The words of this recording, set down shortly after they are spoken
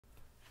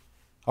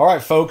All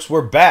right, folks,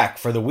 we're back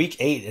for the Week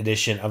 8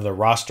 edition of the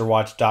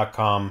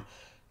RosterWatch.com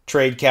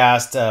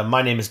Tradecast.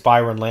 My name is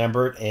Byron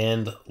Lambert,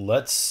 and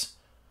let's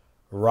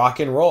rock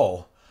and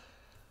roll.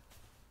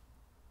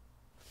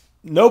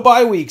 No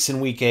bye weeks in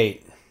Week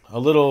 8. A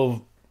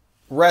little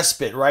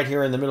respite right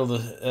here in the middle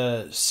of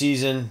the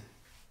season.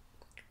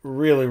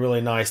 Really,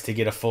 really nice to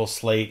get a full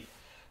slate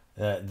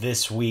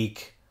this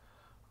week.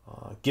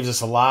 Gives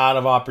us a lot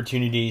of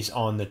opportunities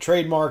on the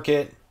trade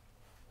market.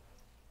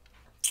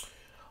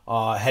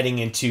 Heading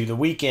into the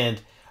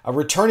weekend.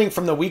 Returning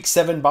from the Week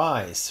 7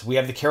 buys, we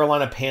have the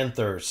Carolina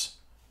Panthers.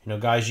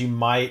 Guys you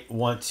might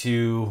want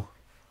to,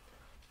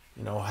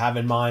 have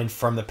in mind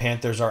from the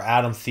Panthers are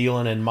Adam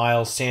Thielen and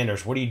Miles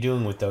Sanders. What are you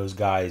doing with those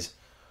guys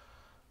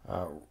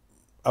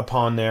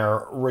upon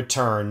their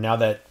return? Now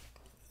that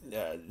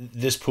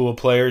this pool of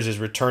players is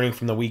returning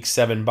from the Week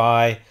 7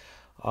 bye,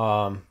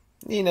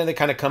 they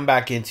kind of come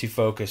back into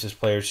focus as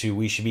players who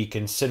we should be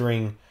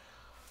considering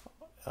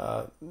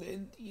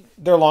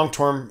their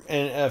long-term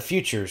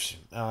futures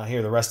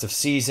here the rest of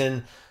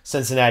season.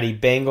 Cincinnati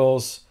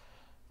Bengals,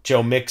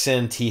 Joe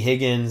Mixon, T.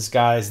 Higgins,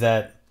 guys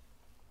that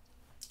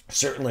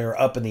certainly are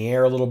up in the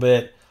air a little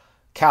bit.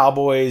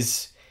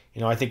 Cowboys,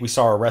 I think we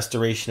saw a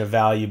restoration of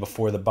value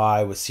before the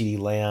bye with CeeDee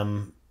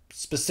Lamb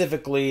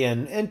specifically,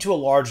 and to a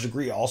large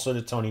degree also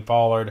to Tony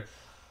Pollard,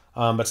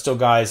 but still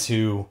guys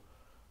who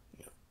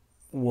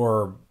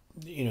were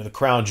the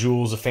crown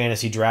jewels of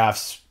fantasy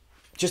drafts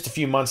just a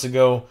few months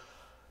ago.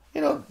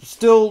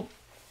 Still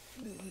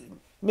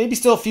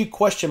a few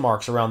question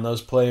marks around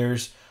those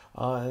players,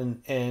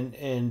 and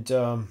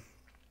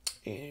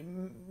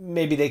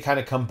maybe they kind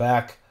of come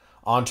back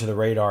onto the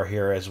radar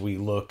here as we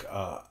look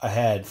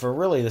ahead for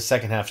really the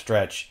second half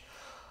stretch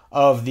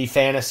of the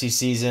fantasy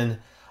season.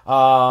 We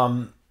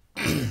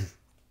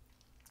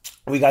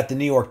got the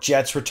New York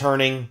Jets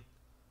returning.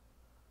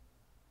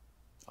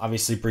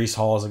 Obviously, Breece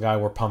Hall is a guy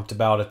we're pumped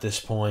about at this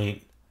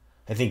point.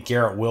 I think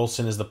Garrett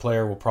Wilson is the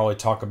player we'll probably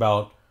talk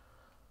about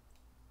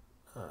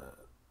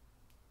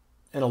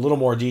in a little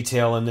more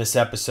detail in this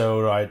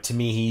episode. To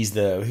me, he's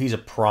a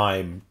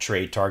prime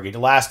trade target.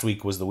 Last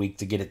week was the week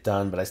to get it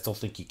done, but I still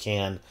think you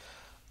can.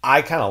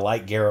 I kind of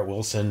like Garrett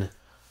Wilson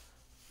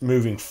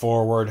moving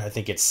forward. I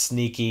think it's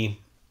sneaky.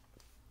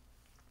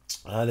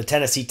 The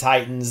Tennessee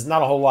Titans,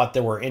 not a whole lot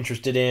that we're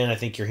interested in. I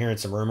think you're hearing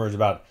some rumors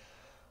about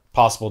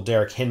possible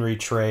Derrick Henry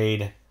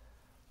trade.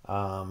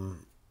 Real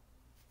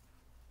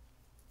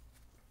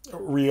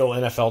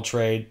NFL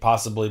trade,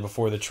 possibly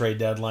before the trade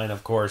deadline,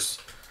 of course.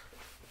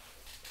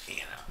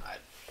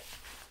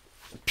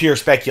 Pure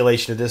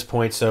speculation at this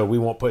point, so we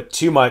won't put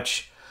too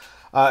much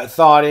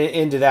thought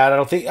into that.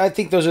 I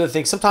think those are the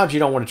things. Sometimes you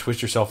don't want to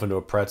twist yourself into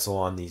a pretzel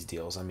on these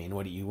deals. I mean,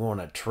 what do you want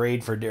to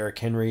trade for Derrick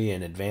Henry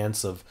in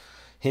advance of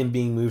him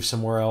being moved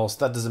somewhere else?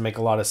 That doesn't make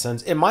a lot of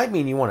sense. It might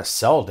mean you want to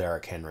sell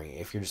Derrick Henry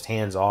if you're just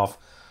hands off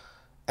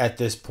at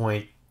this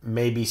point.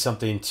 Maybe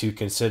something to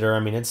consider.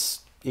 I mean,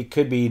 it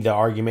could be the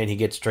argument he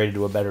gets traded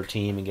to a better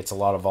team and gets a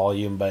lot of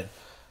volume, but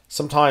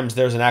sometimes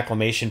there's an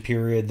acclimation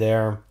period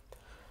there.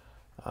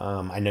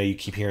 I know you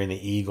keep hearing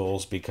the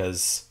Eagles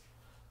because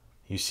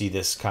you see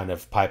this kind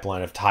of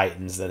pipeline of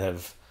Titans that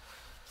have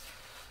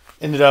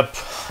ended up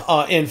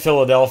in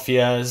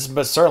Philadelphia.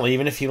 But certainly,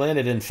 even if he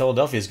landed in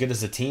Philadelphia, as good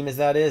as a team as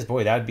that is,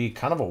 boy, that would be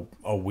kind of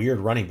a weird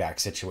running back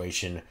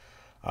situation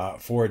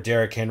for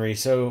Derrick Henry.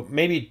 So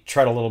maybe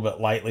tread a little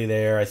bit lightly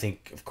there. I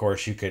think, of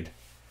course, you could,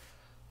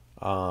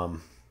 at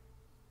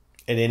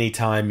any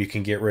time, you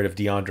can get rid of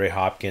DeAndre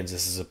Hopkins.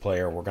 This is a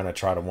player we're going to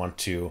try to want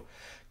to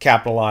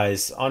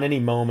capitalize on any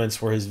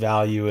moments where his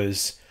value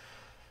is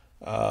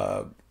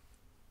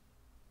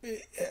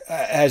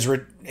has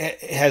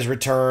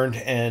returned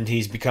and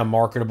he's become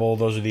marketable.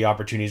 Those are the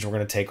opportunities we're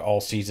going to take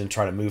all season,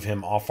 try to move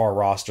him off our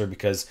roster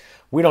because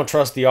we don't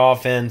trust the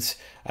offense.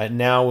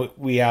 Now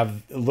we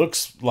have, it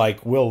looks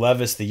like Will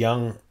Levis, the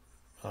young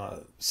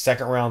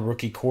second-round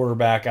rookie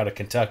quarterback out of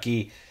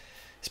Kentucky,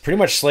 is pretty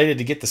much slated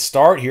to get the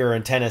start here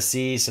in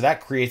Tennessee, so that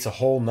creates a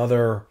whole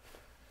nother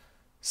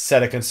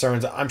set of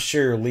concerns. I'm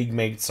sure your league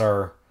mates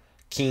are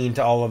keen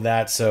to all of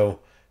that, so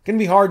it's going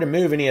to be hard to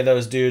move any of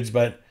those dudes,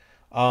 but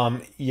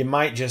you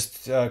might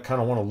just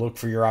kind of want to look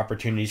for your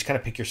opportunities, kind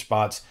of pick your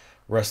spots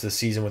rest of the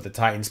season with the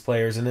Titans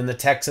players. And then the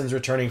Texans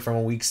returning from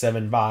a Week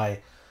 7 bye.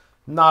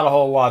 Not a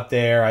whole lot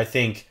there. I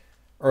think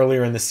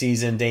earlier in the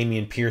season,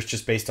 Dameon Pierce,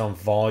 just based on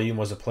volume,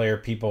 was a player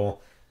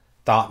people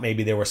thought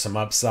maybe there was some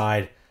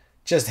upside.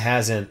 Just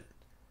hasn't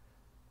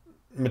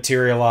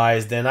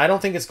materialized, and I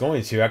don't think it's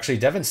going to. Actually,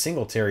 Devin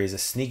Singletary is a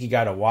sneaky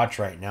guy to watch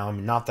right now. I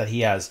mean, not that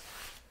he has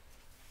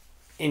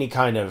any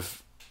kind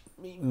of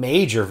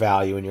major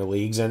value in your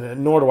leagues,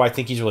 and nor do I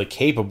think he's really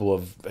capable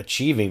of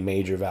achieving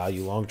major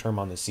value long-term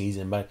on the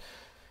season, but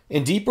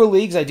in deeper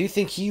leagues, I do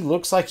think he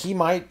looks like he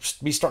might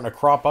be starting to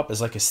crop up as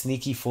like a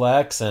sneaky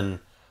flex, and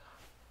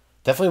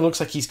definitely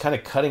looks like he's kind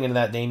of cutting into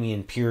that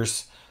Dameon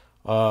Pierce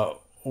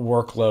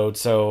workload.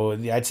 So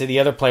I'd say the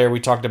other player we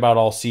talked about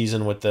all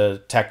season with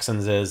the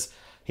Texans is,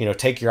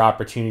 take your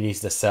opportunities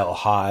to sell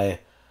high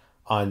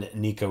on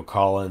Nico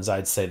Collins.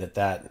 I'd say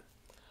that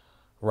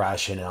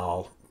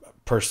rationale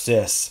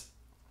persists.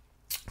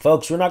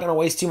 Folks, we're not going to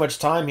waste too much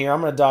time here. I'm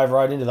going to dive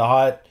right into the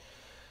hot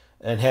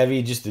and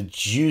heavy, just the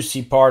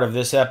juicy part of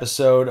this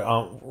episode.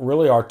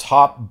 Really our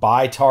top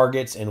buy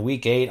targets in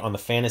Week 8 on the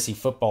fantasy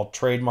football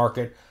trade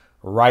market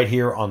right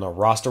here on the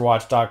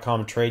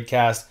RosterWatch.com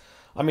Tradecast.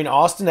 I mean,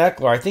 Austin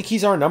Ekeler, I think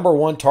he's our number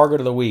one target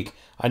of the week.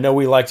 I know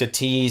we like to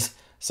tease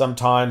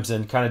sometimes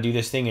and kind of do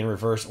this thing in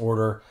reverse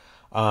order.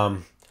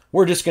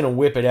 We're just going to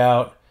whip it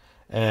out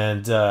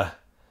and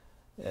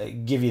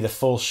give you the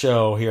full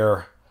show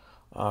here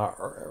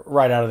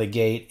right out of the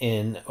gate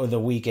in the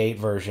Week 8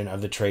 version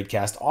of the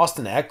Tradecast.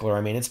 Austin Ekeler,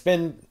 I mean, it's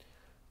been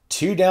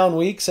 2 down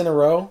weeks in a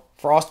row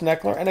for Austin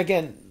Ekeler. And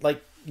again,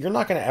 like, you're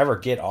not going to ever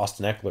get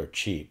Austin Ekeler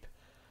cheap.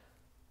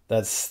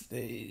 That's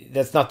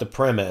not the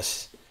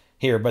premise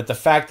here. But the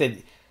fact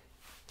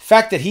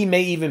that he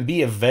may even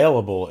be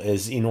available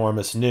is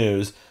enormous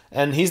news.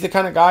 And he's the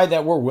kind of guy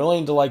that we're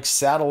willing to, like,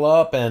 saddle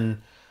up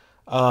and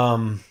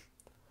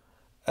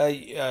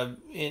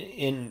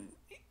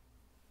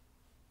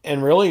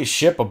and really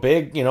ship a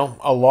big,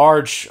 a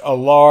large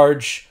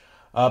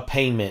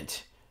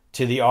payment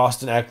to the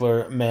Austin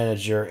Ekeler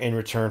manager in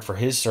return for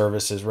his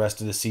services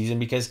rest of the season,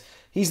 because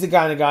he's the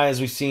kind of guy,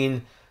 as we've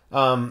seen,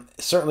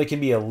 certainly can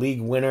be a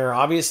league winner.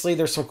 Obviously,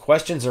 there's some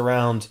questions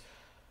around,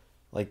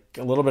 like,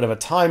 a little bit of a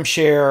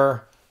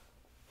timeshare,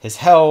 his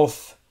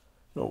health,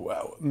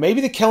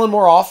 maybe the Kellen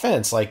Moore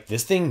offense. Like,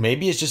 this thing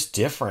maybe is just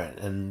different,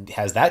 and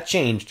has that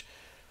changed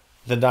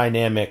the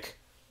dynamic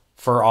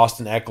for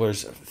Austin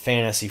Ekeler's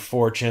fantasy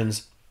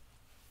fortunes?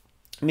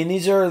 I mean,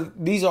 these are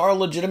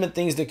legitimate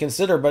things to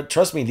consider, but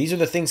trust me, these are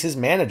the things his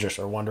managers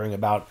are wondering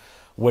about,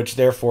 which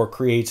therefore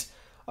creates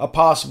a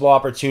possible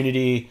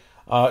opportunity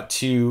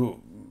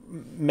to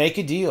make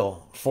a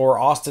deal for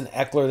Austin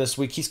Ekeler this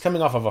week. He's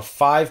coming off of a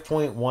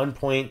 5.1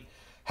 point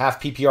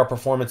half PPR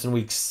performance in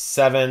Week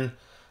 7,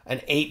 an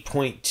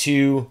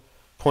 8.2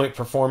 point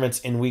performance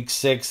in Week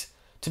 6.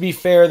 To be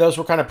fair, those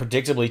were kind of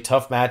predictably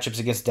tough matchups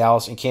against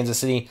Dallas and Kansas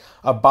City.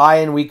 A bye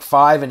in Week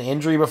 5, an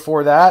injury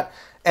before that,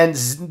 and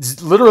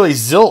literally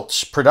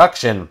zilch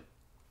production.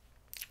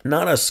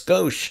 Not a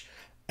skosh,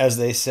 as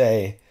they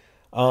say.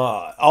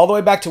 All the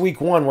way back to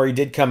Week 1, where he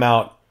did come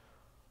out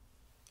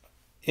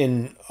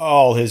in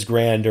all his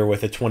grandeur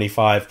with a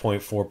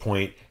 25.4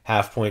 point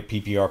half point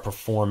PPR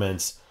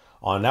performance.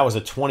 That was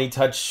a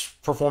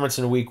 20-touch performance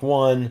in Week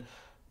 1.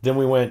 Then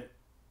we went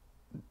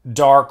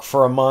dark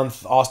for a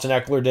month. Austin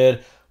Ekeler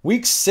did.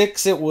 Week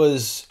 6, it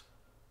was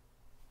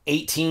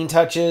 18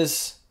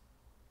 touches.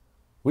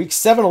 Week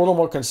 7, a little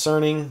more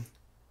concerning.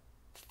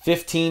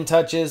 15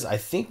 touches. I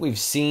think we've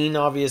seen,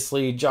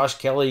 obviously, Josh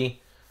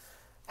Kelly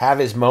have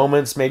his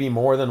moments, maybe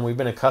more than we've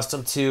been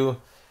accustomed to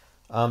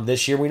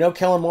this year. We know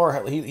Kellen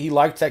Moore, he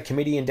liked that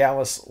committee in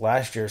Dallas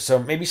last year, so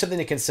maybe something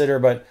to consider.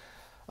 But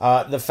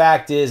the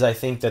fact is, I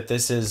think that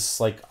this is,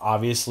 like,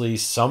 obviously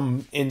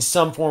in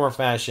some form or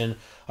fashion,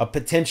 a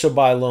potential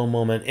buy low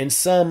moment in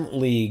some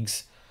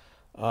leagues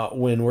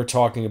when we're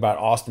talking about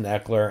Austin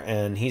Ekeler,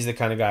 and he's the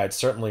kind of guy I'd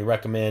certainly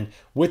recommend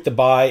with the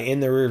buy in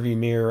the rearview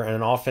mirror and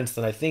an offense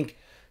that I think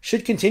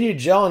should continue to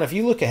gel. And if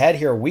you look ahead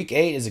here, Week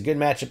 8 is a good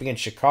matchup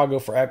against Chicago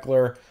for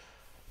Ekeler.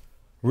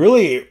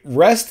 Really,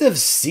 rest of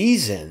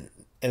season,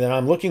 and then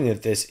I'm looking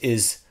at this,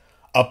 is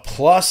a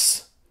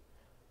plus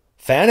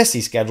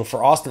fantasy schedule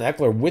for Austin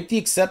Ekeler, with the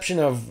exception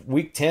of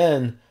Week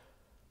 10,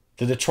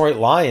 the Detroit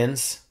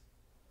Lions.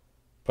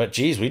 But,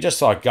 geez, we just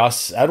saw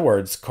Gus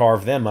Edwards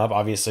carve them up.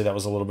 Obviously, that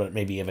was a little bit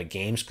maybe of a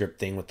game script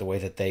thing with the way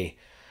that they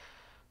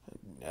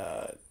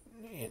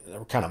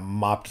were kind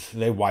of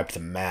they wiped the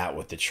mat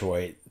with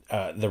Detroit.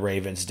 The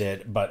Ravens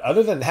did. But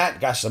other than that,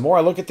 gosh, the more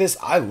I look at this,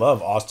 I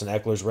love Austin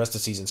Ekeler's rest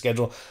of season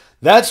schedule.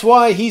 That's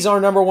why he's our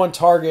number one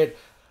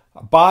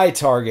buy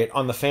target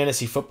on the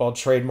fantasy football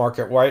trade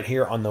market right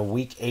here on the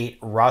Week 8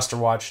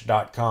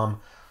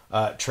 RosterWatch.com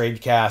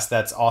Tradecast.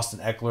 That's Austin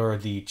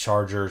Ekeler, the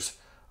Chargers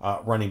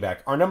running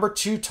back. Our number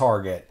 2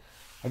 target,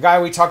 a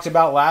guy we talked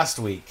about last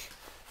week,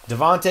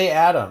 Davante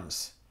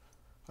Adams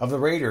of the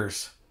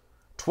Raiders.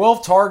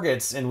 12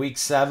 targets in Week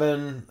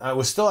 7. It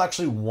was still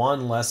actually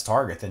one less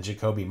target than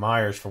Jacoby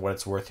Myers, for what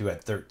it's worth, who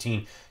had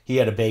 13. He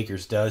had a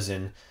baker's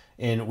dozen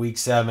in Week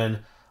 7.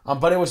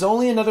 But it was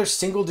only another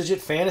single-digit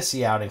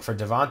fantasy outing for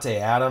Davante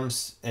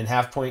Adams in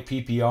half-point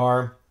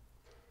PPR.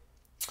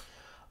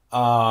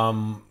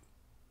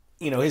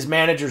 His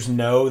managers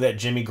know that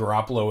Jimmy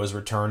Garoppolo is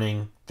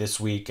returning this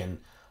week, and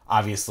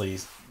obviously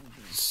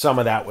some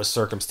of that was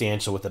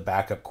circumstantial with the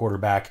backup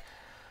quarterback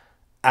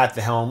at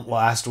the helm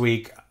last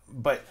week.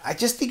 But I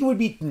just think it would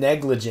be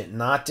negligent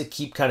not to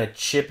keep kind of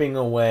chipping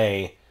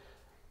away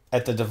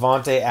at the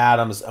Davante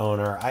Adams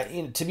owner.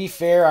 To be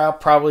fair, I'll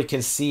probably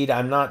concede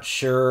I'm not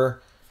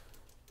sure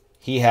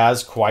he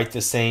has quite the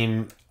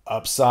same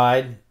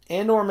upside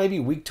and or maybe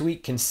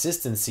week-to-week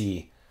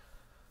consistency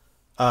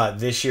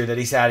this year that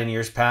he's had in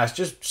years past,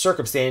 just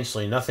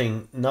circumstantially,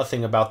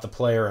 nothing about the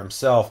player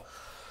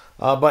himself.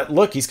 But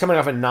look, he's coming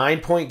off a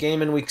 9-point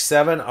game in Week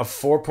 7, a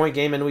 4-point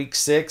game in Week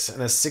 6,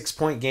 and a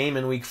 6-point game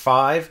in Week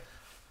 5.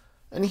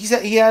 And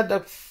he had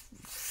a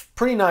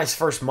pretty nice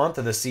first month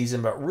of the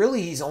season, but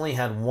really he's only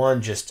had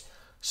one just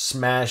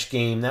smash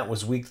game. That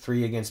was week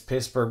 3 against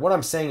Pittsburgh. What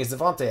I'm saying is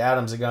Devontae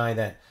Adams, a guy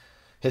that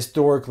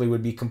historically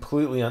would be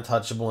completely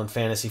untouchable in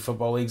fantasy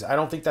football leagues. I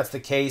don't think that's the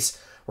case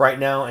right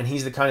now, and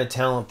he's the kind of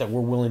talent that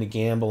we're willing to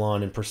gamble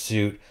on in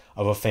pursuit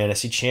of a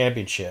fantasy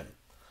championship.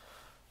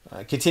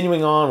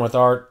 Continuing on with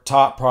our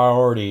top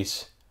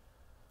priorities,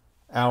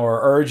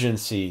 our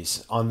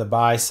urgencies on the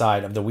buy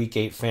side of the Week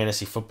 8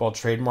 fantasy football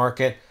trade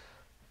market.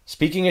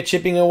 Speaking of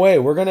chipping away,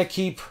 we're gonna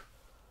keep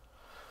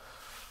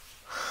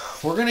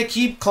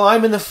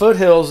climbing the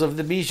foothills of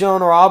the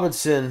Bijan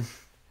Robinson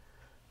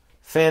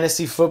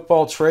fantasy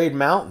football trade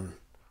mountain.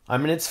 I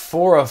mean, it's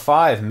 4 of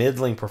 5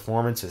 middling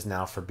performances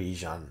now for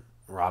Bijan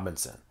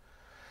Robinson,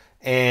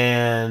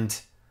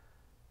 and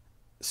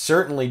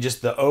certainly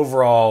just the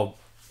overall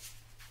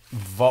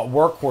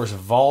workhorse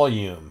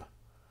volume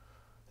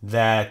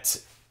that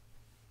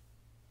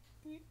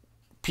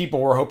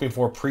people were hoping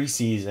for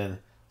preseason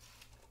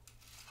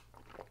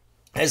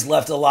has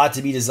left a lot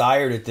to be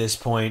desired at this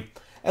point.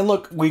 And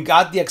look, we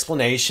got the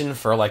explanation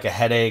for like a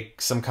headache,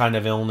 some kind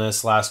of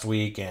illness last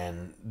week,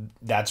 and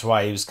that's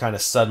why he was kind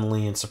of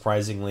suddenly and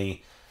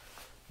surprisingly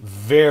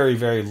very,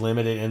 very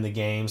limited in the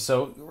game.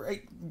 So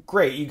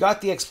great, you got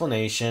the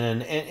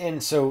explanation,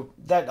 and so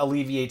that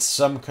alleviates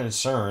some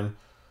concern,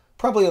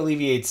 probably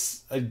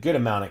alleviates a good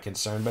amount of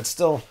concern, but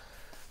still,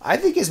 I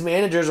think his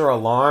managers are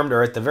alarmed,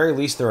 or at the very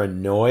least they're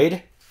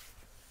annoyed,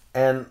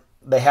 and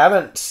they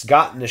haven't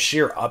gotten the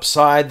sheer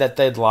upside that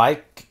they'd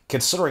like,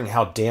 considering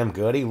how damn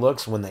good he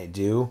looks when they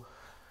do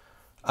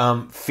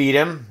feed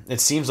him.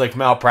 It seems like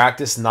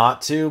malpractice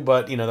not to,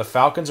 but the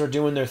Falcons are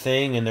doing their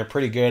thing and they're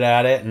pretty good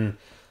at it, and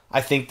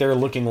I think they're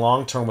looking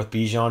long term with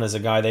Bijan as a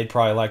guy they'd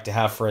probably like to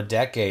have for a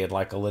decade,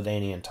 like a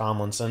LaDainian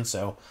Tomlinson.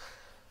 So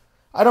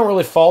I don't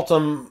really fault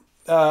them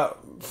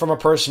from a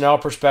personnel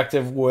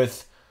perspective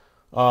with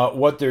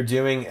what they're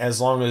doing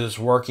as long as it's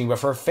working. But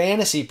for a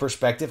fantasy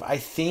perspective, I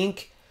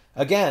think,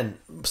 again,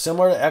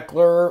 similar to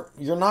Eckler,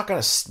 you're not going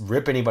to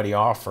rip anybody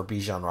off for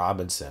Bijan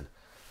Robinson.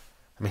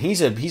 I mean,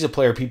 he's a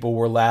player people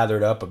were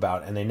lathered up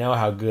about, and they know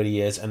how good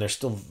he is, and there's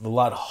still a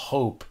lot of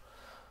hope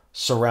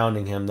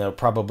surrounding him. They'll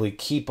probably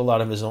keep a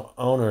lot of his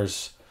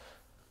owners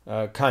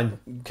kind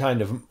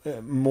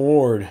of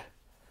moored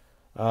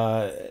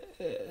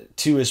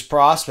to his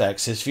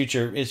prospects, his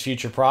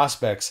future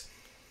prospects.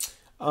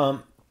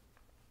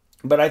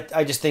 But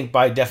I just think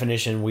by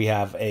definition we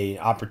have a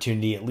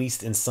opportunity, at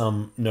least in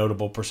some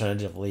notable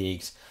percentage of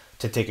leagues,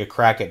 to take a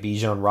crack at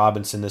Bijan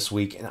Robinson this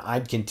week, and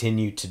I'd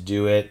continue to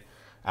do it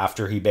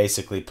after he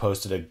basically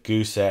posted a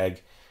goose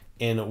egg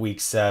in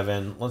week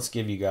 7. Let's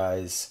give you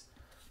guys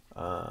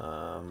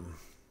Bijan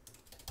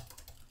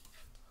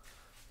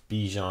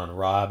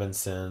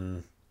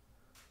Robinson.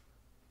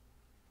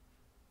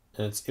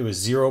 It was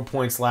 0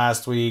 points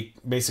last week,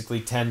 basically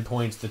 10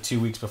 points the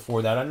 2 weeks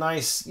before that. A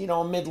nice,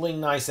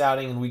 middling nice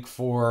outing in week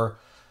 4,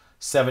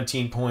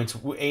 17 points,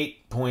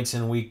 8 points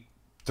in week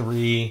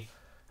 3.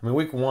 I mean,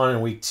 week 1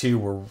 and week 2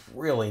 were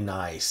really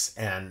nice.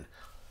 And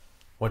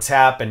what's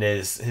happened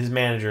is his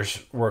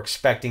managers were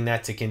expecting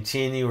that to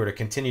continue, or to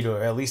continue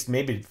to at least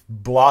maybe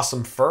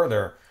blossom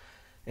further.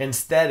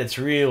 Instead, it's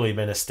really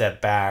been a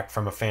step back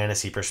from a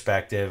fantasy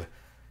perspective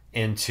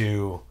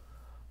into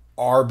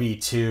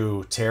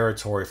RB2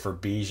 territory for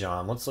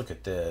Bijan. Let's look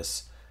at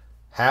this.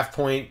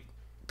 Half-point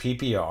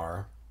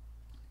PPR.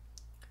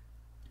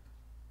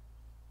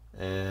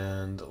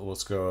 And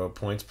let's go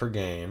points per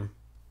game.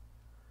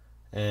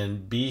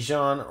 And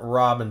Bijan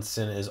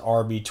Robinson is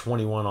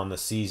RB21 on the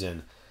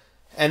season.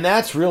 And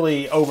that's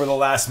really, over the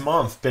last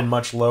month, been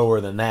much lower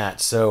than that.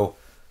 So,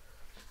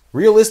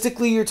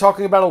 realistically, you're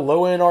talking about a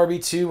low-end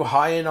RB2,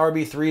 high-end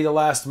RB3 the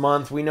last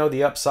month. We know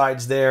the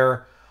upside's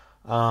there.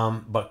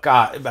 But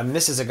God, I mean,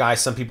 this is a guy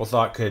some people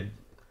thought could,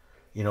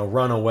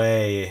 run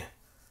away,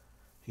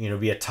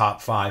 be a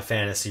top 5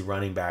 fantasy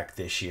running back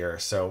this year.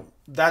 So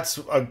that's,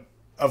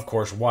 of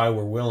course, why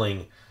we're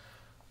willing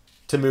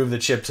to move the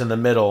chips in the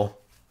middle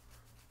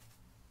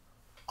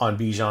on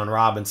Bijan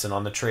Robinson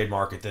on the trade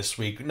market this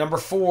week. Number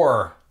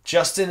 4,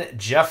 Justin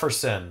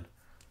Jefferson.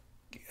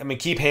 I mean,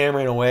 keep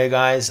hammering away,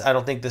 guys. I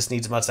don't think this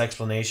needs much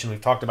explanation. We've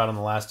talked about it in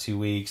the last 2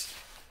 weeks.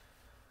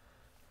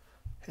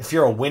 If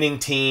you're a winning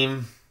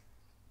team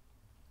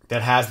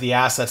that has the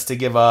assets to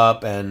give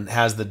up and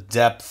has the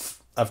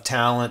depth of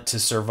talent to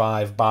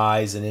survive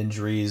buys and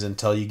injuries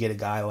until you get a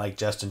guy like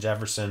Justin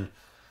Jefferson,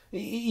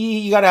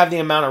 you got to have the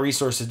amount of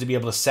resources to be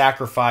able to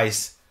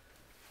sacrifice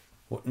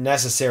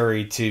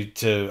necessary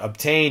to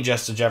obtain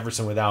Justin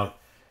Jefferson without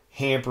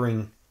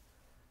hampering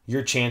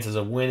your chances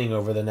of winning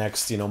over the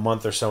next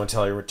month or so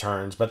until he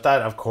returns. But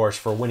that, of course,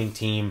 for a winning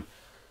team,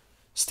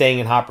 staying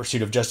in hot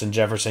pursuit of Justin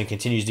Jefferson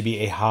continues to be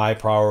a high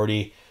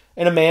priority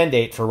and a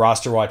mandate for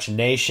RosterWatch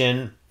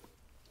Nation.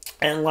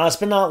 And last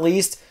but not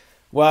least,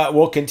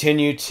 we'll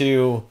continue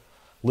to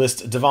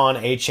list Devon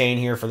A-Chain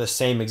here for the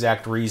same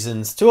exact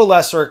reasons, to a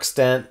lesser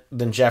extent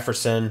than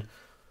Jefferson,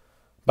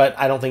 but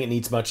I don't think it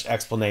needs much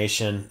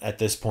explanation at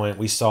this point.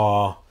 We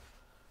saw,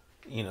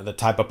 the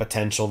type of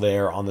potential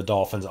there on the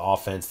Dolphins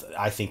offense.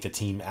 I think the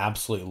team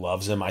absolutely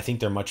loves him. I think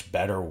they're much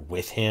better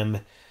with him.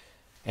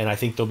 And I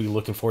think they'll be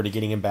looking forward to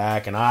getting him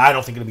back. And I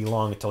don't think it'll be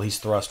long until he's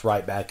thrust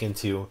right back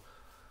into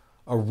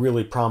a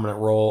really prominent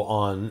role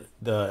on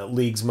the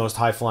league's most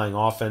high-flying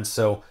offense.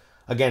 So,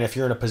 again, if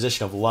you're in a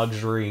position of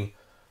luxury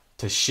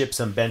to ship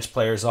some bench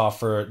players off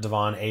for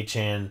Devon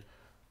Achane,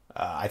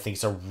 I think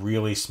it's a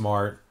really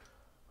smart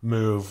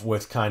move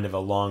with kind of a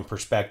long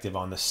perspective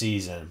on the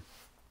season.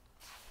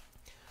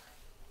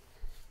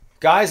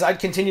 Guys, I'd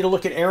continue to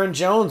look at Aaron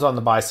Jones on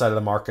the buy side of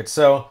the market.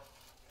 So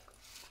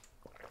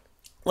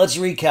let's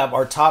recap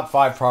our top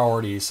 5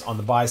 priorities on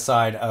the buy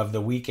side of the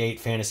Week 8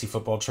 fantasy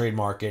football trade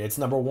market. It's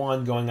number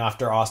 1, going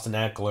after Austin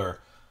Eckler.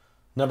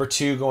 Number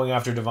 2, going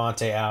after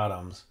Devontae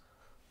Adams.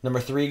 Number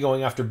 3,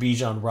 going after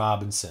Bijan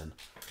Robinson.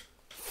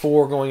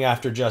 4, going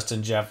after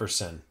Justin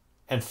Jefferson.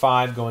 And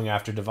 5, going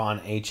after Devon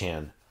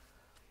Achane.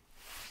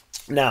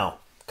 Now,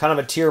 kind of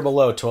a tier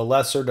below to a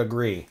lesser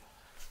degree,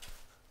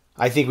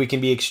 I think we can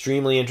be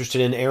extremely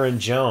interested in Aaron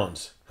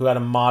Jones, who had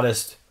a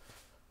modest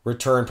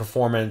return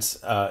performance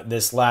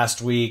this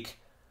last week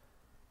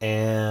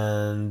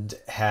and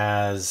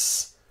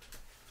has,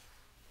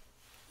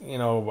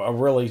 a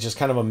really just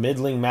kind of a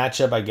middling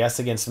matchup, I guess,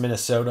 against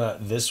Minnesota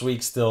this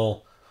week.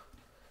 Still,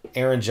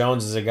 Aaron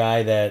Jones is a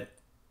guy that,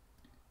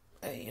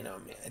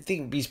 I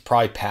think he's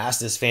probably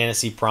past his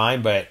fantasy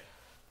prime, but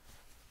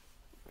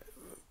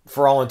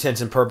for all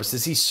intents and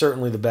purposes, he's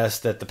certainly the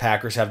best that the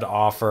Packers have to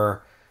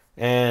offer.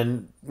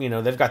 And,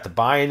 they've got the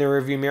bye in the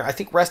rearview mirror. I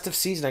think rest of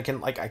season I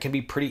can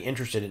be pretty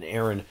interested in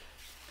Aaron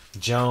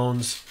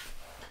Jones.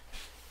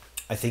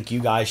 I think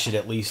you guys should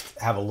at least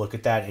have a look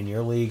at that in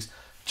your leagues.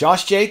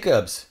 Josh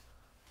Jacobs.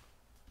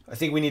 I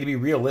think we need to be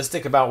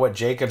realistic about what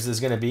Jacobs is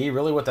going to be,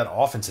 really what that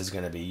offense is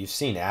going to be. You've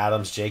seen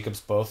Adams, Jacobs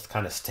both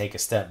kind of take a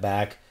step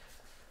back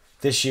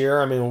this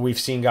year. I mean, we've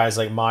seen guys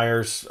like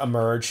Myers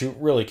emerge who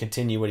really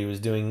continue what he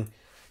was doing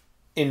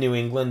in New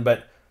England,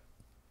 but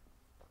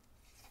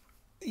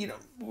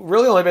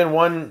really only been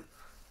one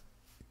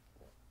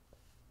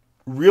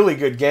really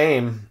good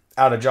game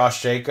out of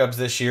Josh Jacobs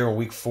this year in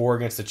Week 4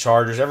 against the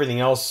Chargers. Everything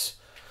else,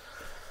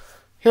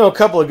 a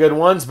couple of good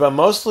ones, but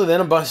mostly then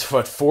a bunch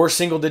of 4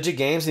 single-digit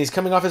games, and he's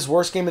coming off his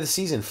worst game of the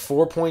season,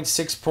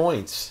 4.6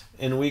 points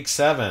in Week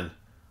 7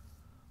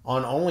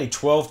 on only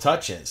 12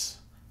 touches.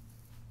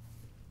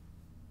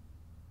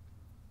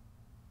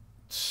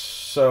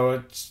 So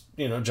it's,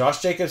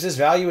 Josh Jacobs, his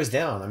value is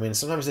down. I mean,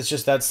 sometimes it's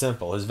just that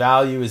simple. His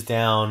value is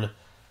down.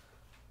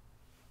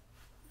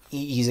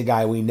 He's a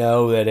guy we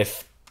know that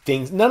if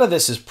none of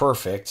this is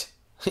perfect,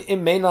 it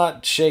may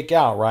not shake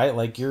out, right?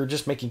 Like, you're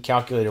just making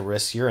calculated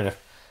risks here, and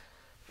if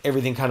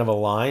everything kind of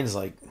aligns,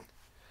 like,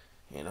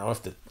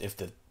 if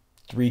the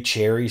 3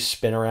 cherries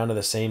spin around to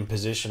the same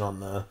position on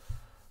the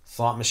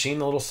slot machine,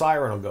 the little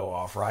siren will go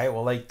off, right?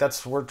 Well, like,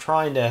 we're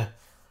trying to,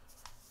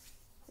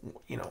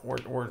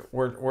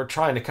 we're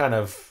trying to kind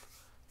of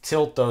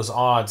tilt those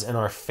odds in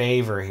our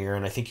favor here,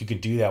 and I think you could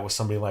do that with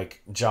somebody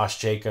like Josh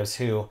Jacobs,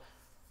 who,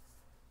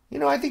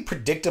 I think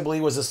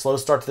predictably was a slow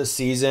start to the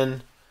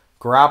season.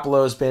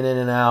 Garoppolo's been in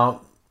and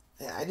out.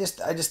 I just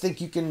think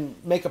you can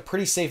make a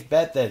pretty safe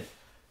bet that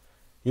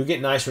you'll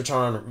get nice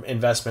return on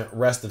investment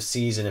rest of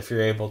season if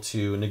you're able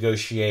to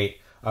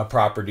negotiate a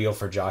proper deal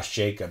for Josh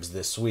Jacobs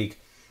this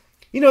week.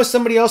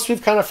 Somebody else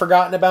we've kind of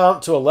forgotten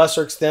about to a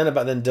lesser extent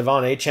than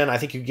Devon Achane. I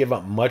think you give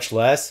up much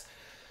less.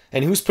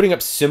 And who's putting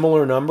up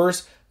similar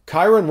numbers?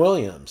 Kyren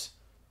Williams.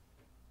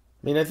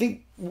 I mean, I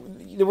think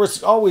there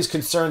was always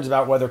concerns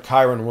about whether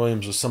Kyren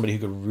Williams was somebody who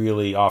could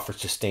really offer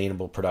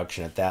sustainable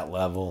production at that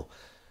level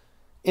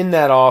in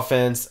that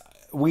offense.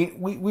 We've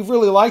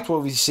really liked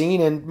what we've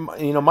seen, and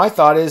my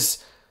thought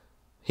is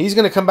he's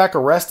going to come back a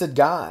rested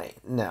guy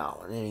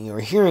now. You're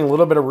hearing a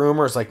little bit of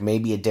rumors like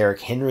maybe a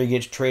Derrick Henry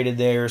gets traded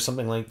there or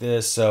something like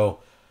this. So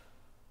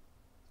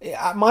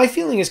my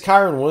feeling is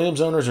Kyren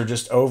Williams owners are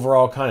just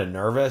overall kind of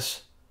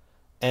nervous,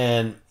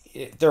 and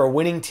if they're a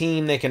winning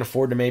team, they can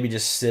afford to maybe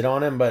just sit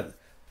on him, but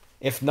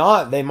if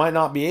not, they might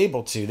not be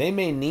able to. They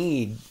may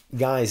need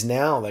guys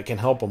now that can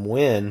help them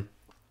win.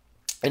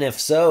 And if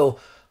so,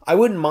 I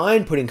wouldn't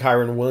mind putting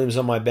Kyren Williams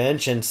on my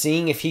bench and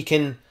seeing if he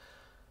can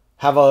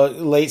have a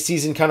late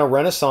season kind of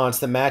renaissance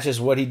that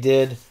matches what he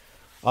did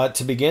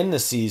to begin the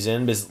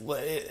season. Because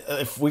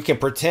if we can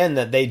pretend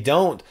that they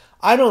don't,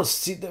 I don't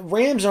see the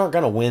Rams aren't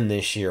going to win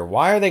this year.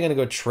 Why are they going to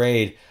go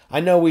trade? I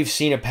know we've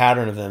seen a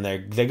pattern of them.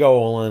 They go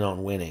all in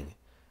on winning.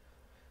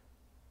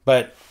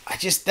 But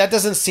that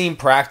doesn't seem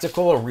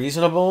practical or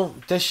reasonable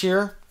this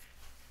year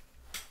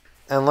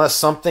unless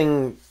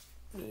something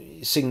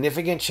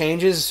significant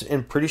changes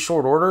in pretty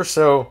short order.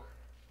 So,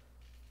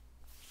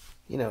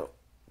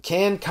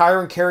 can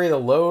Kyren carry the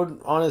load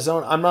on his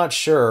own? I'm not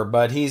sure,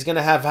 but he's going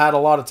to have had a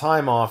lot of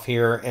time off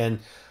here. And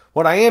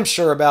what I am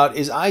sure about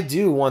is I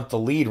do want the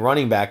lead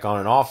running back on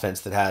an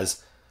offense that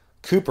has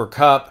Cooper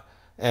Kupp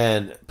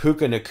and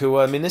Puka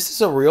Nacua. I mean, this is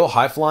a real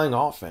high-flying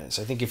offense.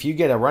 I think if you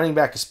get a running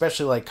back,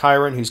 especially like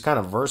Kyren, who's kind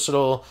of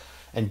versatile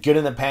and good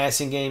in the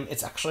passing game,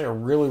 it's actually a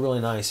really, really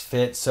nice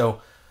fit.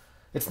 So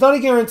It's not a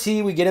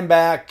guarantee we get him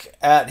back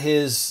at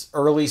his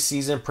early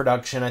season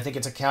production. I think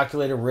it's a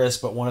calculated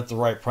risk, but one at the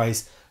right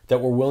price that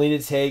we're willing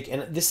to take.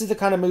 And this is the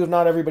kind of move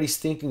not everybody's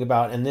thinking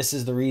about, and this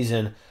is the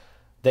reason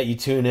that you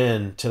tune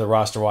in to the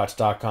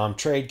RosterWatch.com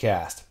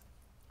Tradecast.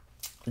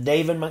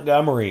 David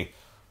Montgomery,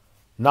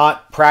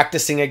 not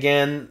practicing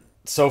again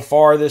so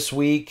far this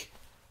week.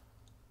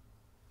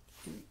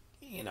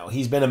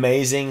 He's been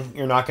amazing.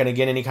 You're not going to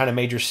get any kind of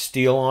major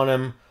steal on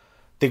him.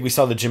 I think we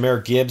saw the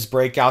Jahmyr Gibbs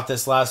breakout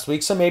this last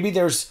week, so maybe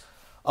there's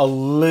a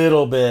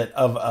little bit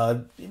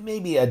of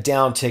maybe a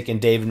downtick in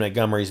David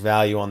Montgomery's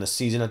value on the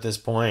season at this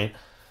point.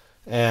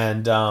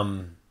 And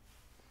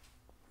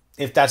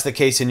if that's the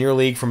case in your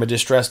league from a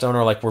distressed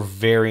owner, like, we're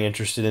very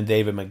interested in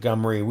David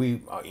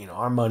Montgomery.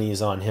 Our money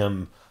is on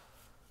him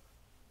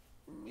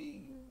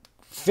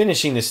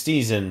finishing the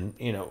season,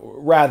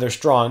 rather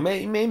strong.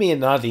 Maybe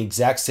not the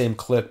exact same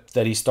clip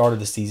that he started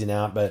the season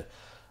out, but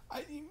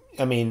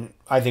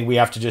I think we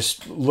have to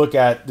just look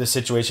at the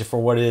situation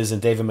for what it is,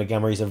 and David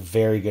Montgomery is a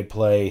very good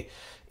play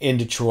in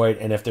Detroit,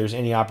 and if there's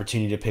any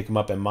opportunity to pick him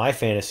up in my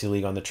fantasy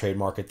league on the trade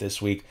market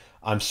this week,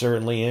 I'm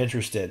certainly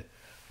interested.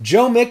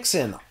 Joe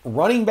Mixon,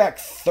 running back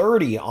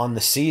 30 on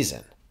the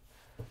season.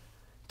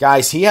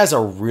 Guys, he has a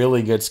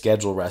really good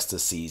schedule rest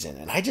of season,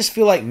 and I just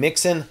feel like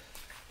Mixon,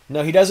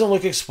 he doesn't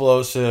look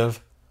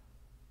explosive.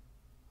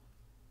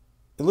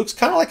 It looks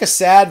kind of like a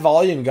sad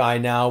volume guy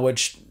now,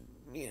 which,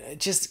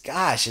 it's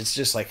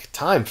just like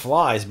time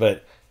flies.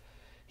 But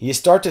you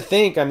start to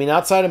think,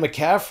 outside of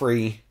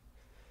McCaffrey,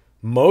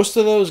 most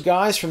of those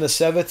guys from the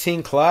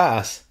 17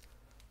 class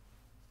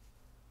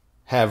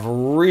have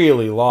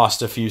really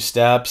lost a few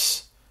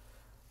steps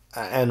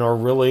and are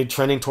really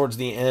trending towards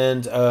the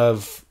end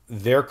of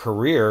their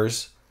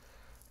careers.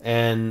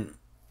 And,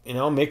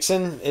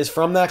 Mixon is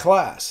from that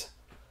class.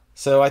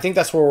 So I think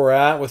that's where we're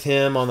at with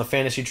him on the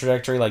fantasy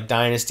trajectory. Like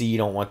Dynasty, you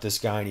don't want this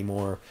guy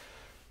anymore.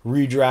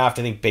 Redraft,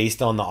 I think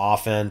based on the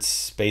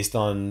offense, based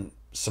on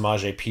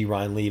Samaje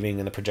Perine leaving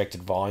and the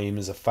projected volume,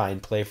 is a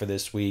fine play for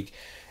this week.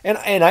 And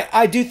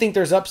I do think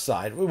there's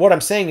upside. What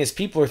I'm saying is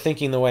people are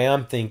thinking the way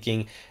I'm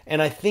thinking,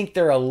 and I think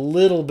they're a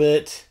little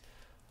bit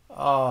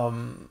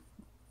cart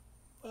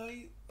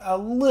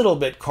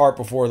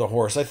before the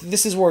horse.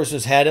 This is where this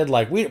is headed.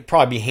 Like, we'd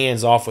probably be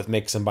hands off with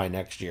Mixon by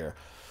next year.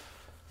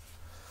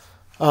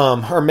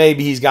 Or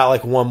maybe he's got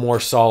like one more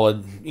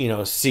solid,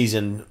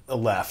 season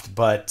left.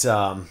 But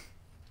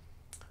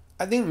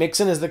I think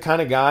Mixon is the kind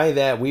of guy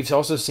that we've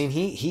also seen.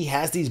 He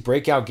has these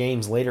breakout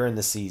games later in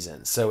the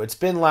season. So it's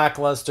been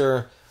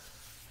lackluster.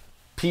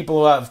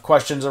 People have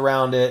questions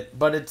around it,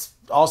 but it's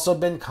also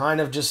been kind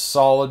of just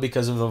solid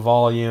because of the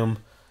volume.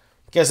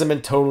 He hasn't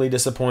been totally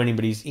disappointing,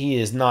 but he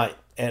has not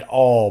at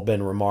all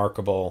been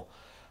remarkable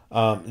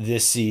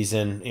this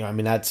season.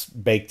 That's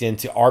baked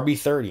into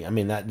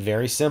RB30. That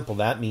very simple.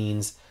 That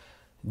means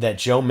that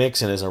Joe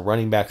Mixon is a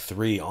running back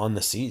 3 on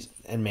the season.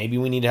 And maybe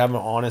we need to have an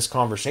honest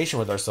conversation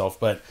with ourselves.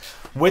 But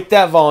with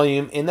that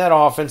volume in that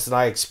offense that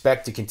I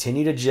expect to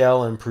continue to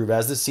gel and improve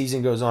as the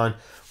season goes on,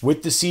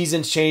 with the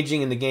seasons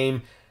changing and the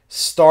game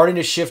starting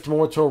to shift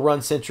more to a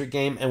run-centric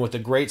game, and with a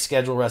great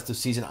schedule rest of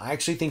season, I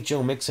actually think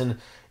Joe Mixon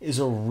is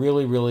a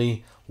really,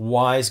 really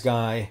wise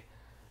guy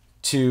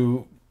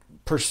to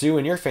pursue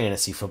in your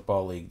fantasy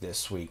football league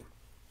this week.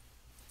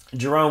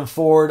 Jerome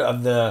Ford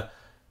of the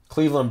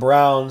Cleveland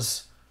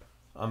Browns.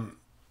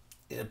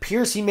 It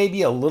appears he may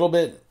be a little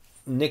bit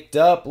nicked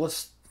up.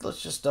 Let's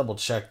just double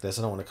check this.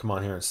 I don't want to come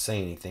on here and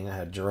say anything. I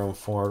had Jerome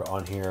Ford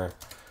on here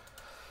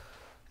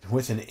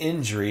with an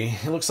injury.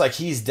 It looks like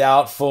he's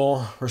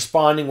doubtful,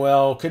 responding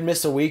well, could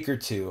miss a week or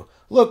two.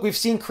 Look, we've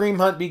seen Kareem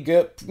Hunt be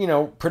good,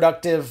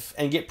 productive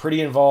and get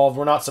pretty involved.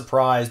 We're not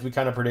surprised. We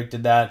kind of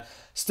predicted that.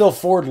 Still,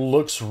 Ford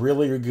looks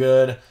really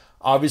good.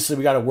 Obviously,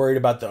 we got to worry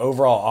about the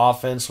overall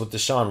offense with the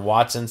Deshaun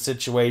Watson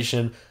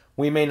situation.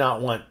 We may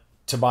not want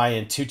to buy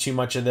in too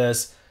much of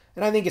this.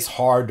 And I think it's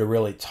hard to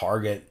really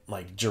target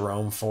like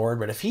Jerome Ford.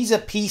 But if he's a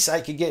piece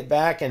I could get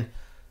back and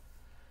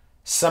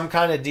some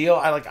kind of deal,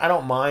 I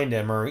don't mind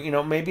him. Or,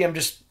 maybe I'm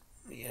just,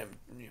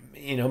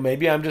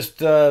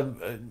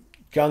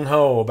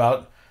 gung-ho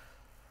about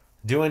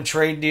doing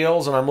trade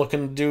deals, and I'm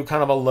looking to do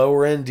kind of a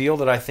lower end deal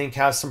that I think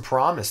has some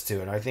promise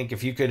to it. I think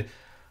if you could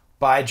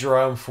buy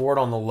Jerome Ford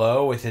on the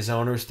low with his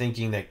owners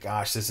thinking that,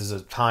 gosh, this is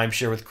a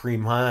timeshare with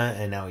Kareem Hunt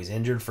and now he's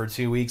injured for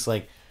 2 weeks,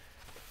 like,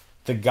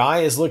 the guy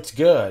has looked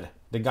good.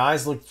 The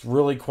guy's looked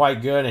really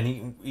quite good, and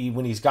he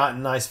when he's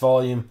gotten nice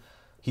volume,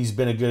 he's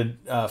been a good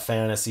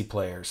fantasy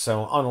player.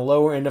 So on the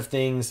lower end of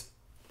things,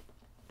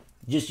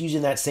 just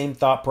using that same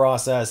thought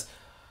process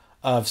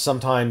of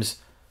sometimes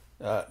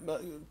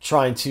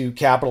trying to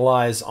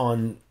capitalize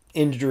on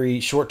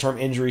short-term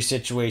injury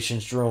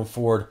situations, Jerome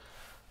Ford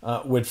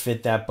would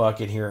fit that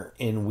bucket here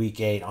in Week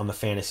 8 on the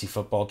fantasy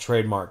football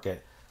trade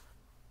market.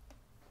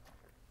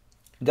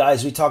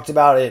 Guys, we talked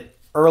about it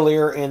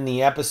earlier in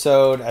the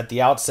episode at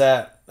the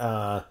outset,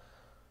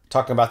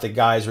 talking about the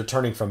guys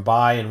returning from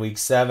bye in Week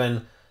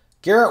 7.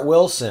 Garrett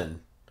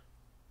Wilson,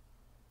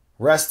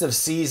 rest of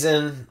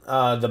season,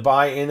 the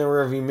bye in the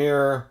rearview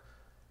mirror.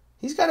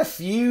 He's got a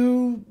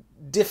few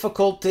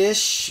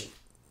difficult-ish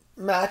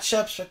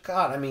matchups. But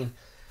God, I mean,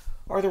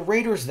 are the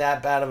Raiders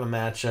that bad of a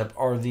matchup?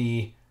 Are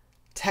the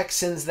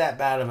Texans that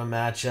bad of a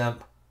matchup?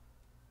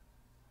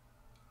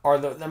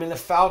 The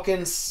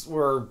Falcons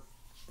were,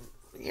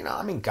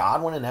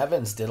 Godwin and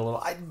Evans did a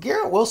little.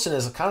 Garrett Wilson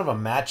is kind of a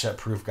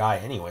matchup-proof guy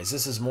anyways.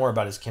 This is more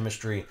about his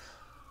chemistry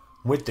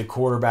with the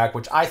quarterback,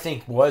 which I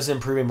think was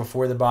improving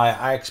before the bye.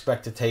 I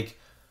expect to take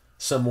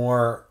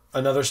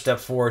another step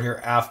forward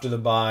here after the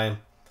bye.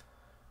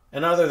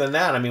 And other than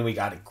that, we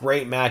got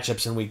great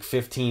matchups in week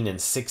 15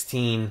 and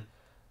 16.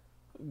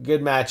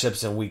 Good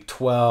matchups in week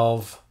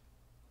 12.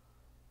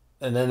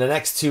 And then the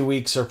next 2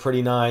 weeks are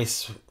pretty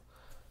nice.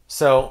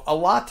 So a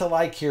lot to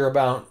like here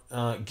about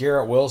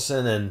Garrett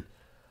Wilson. And,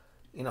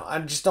 I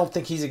just don't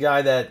think he's a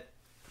guy that...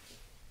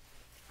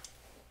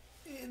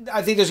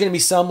 I think there's going to be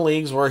some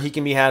leagues where he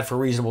can be had for a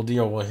reasonable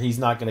deal where he's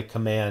not going to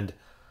command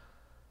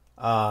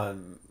a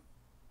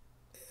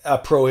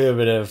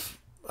prohibitive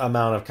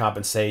amount of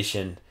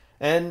compensation.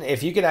 And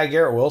if you could add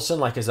Garrett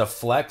Wilson as a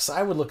flex,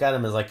 I would look at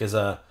him as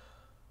a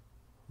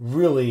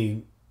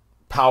really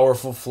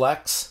powerful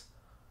flex.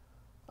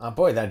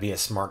 Boy, that'd be a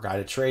smart guy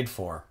to trade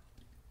for.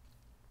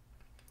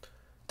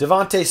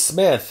 Devontae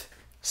Smith,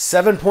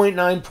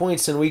 7.9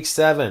 points in week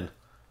 7.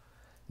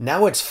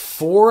 Now it's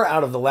 4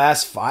 out of the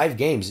last 5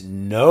 games.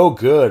 No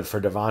good for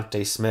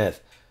Devontae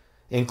Smith,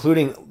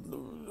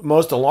 including,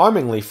 most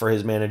alarmingly for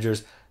his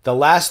managers, the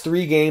last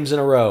 3 games in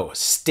a row.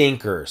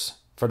 Stinkers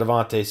for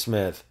Devontae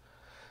Smith.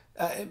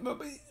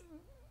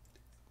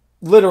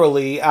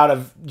 Literally, out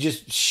of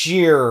just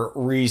sheer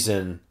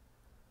reason,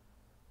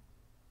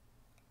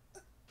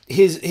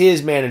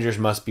 his managers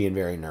must be in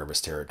very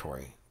nervous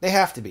territory. They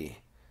have to be.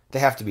 They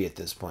have to be at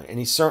this point. And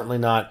he's certainly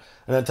not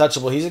an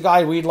untouchable. He's a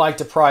guy we'd like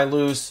to pry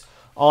loose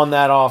on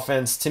that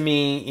offense. To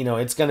me,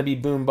 it's going to be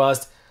boom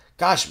bust.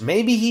 Gosh,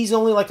 maybe he's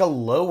only a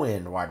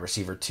low-end wide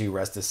receiver 2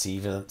 rest of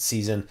the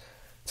season.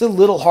 It's a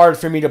little hard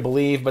for me to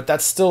believe, but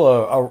that's still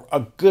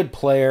a good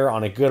player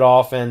on a good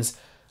offense.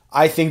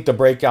 I think the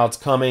breakout's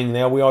coming.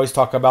 We always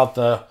talk about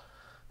the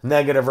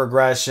negative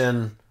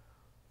regression,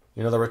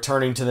 the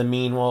returning to the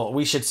mean. Well,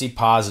 we should see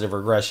positive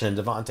regression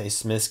in Devontae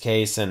Smith's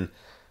case, and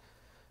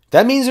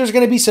that means there's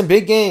going to be some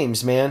big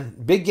games, man.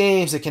 Big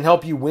games that can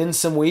help you win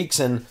some weeks.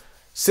 And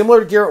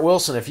similar to Garrett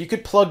Wilson, if you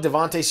could plug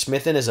Devontae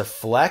Smith in as a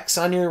flex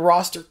on your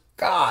roster,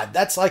 God,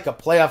 that's like a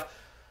playoff.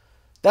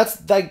 That's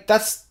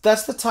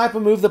the type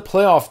of move that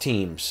playoff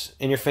teams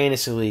in your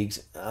fantasy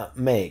leagues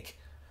make.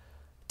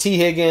 T.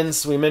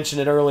 Higgins, we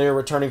mentioned it earlier,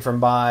 returning from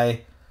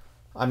bye.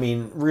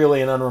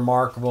 Really an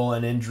unremarkable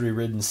and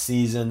injury-ridden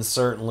season.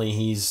 Certainly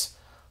he's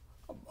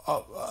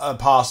a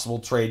possible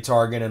trade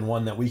target and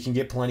one that we can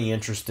get plenty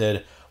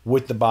interested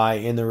with the bye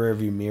in the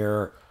rearview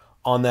mirror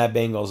on that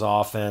Bengals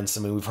offense.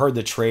 We've heard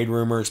the trade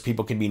rumors.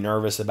 People can be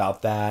nervous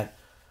about that.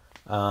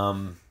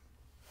 I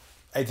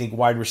think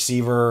wide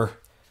receiver,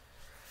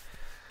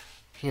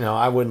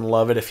 I wouldn't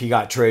love it if he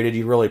got traded.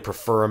 You'd really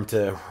prefer him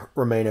to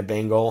remain a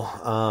Bengal.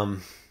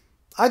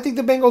 I think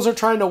the Bengals are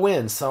trying to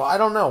win, so I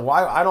don't know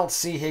why I don't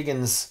see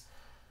Higgins.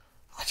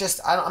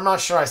 I'm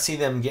not sure I see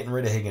them getting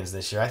rid of Higgins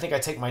this year. I think I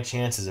take my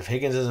chances. If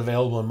Higgins is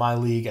available in my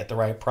league at the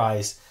right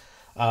price,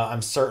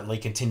 I'm certainly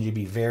continue to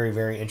be very,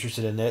 very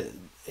interested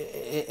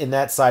in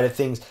that side of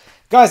things.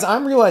 Guys,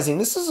 I'm realizing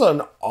this is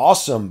an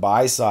awesome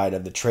buy side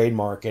of the trade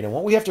market, and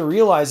what we have to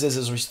realize is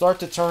as we start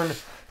to turn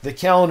the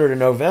calendar to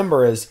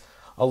November is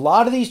a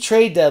lot of these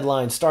trade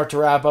deadlines start to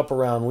wrap up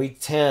around week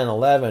 10,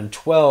 11,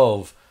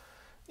 12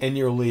 in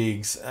your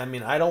leagues.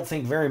 I don't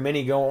think very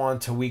many go on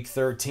to week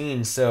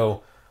 13,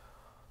 so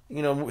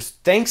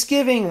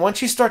Thanksgiving,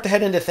 once you start to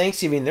head into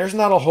Thanksgiving, there's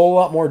not a whole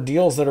lot more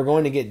deals that are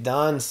going to get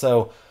done.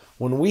 So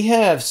when we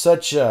have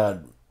such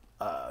a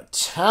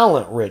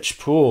talent-rich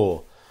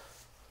pool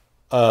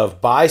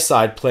of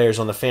buy-side players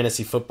on the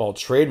fantasy football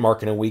trade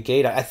market in week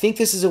 8, I think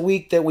this is a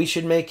week that we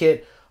should make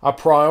it a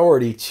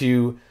priority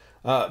to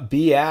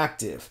be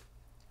active.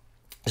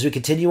 As we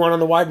continue on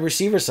the wide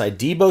receiver side,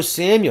 Deebo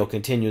Samuel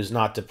continues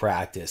not to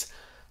practice.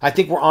 I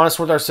think we're honest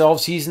with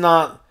ourselves. He's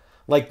not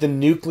like the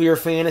nuclear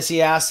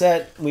fantasy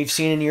asset we've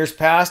seen in years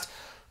past.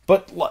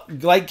 But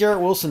like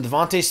Garrett Wilson,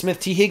 Devontae Smith,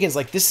 T. Higgins,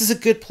 this is a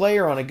good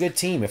player on a good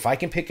team. If I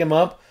can pick him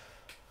up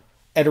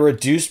at a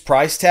reduced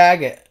price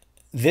tag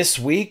this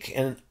week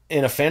and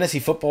in a fantasy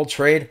football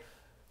trade,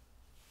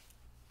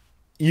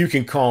 you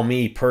can call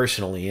me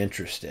personally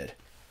interested.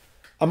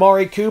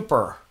 Amari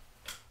Cooper,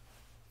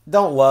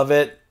 don't love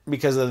it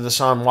because of the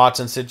Deshaun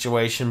Watson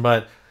situation,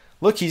 but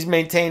look, he's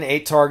maintained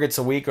 8 targets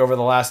a week over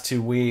the last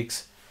 2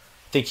 weeks.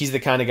 I think he's the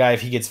kind of guy,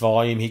 if he gets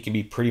volume, he can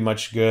be pretty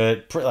much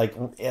good,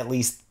 at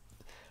least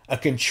a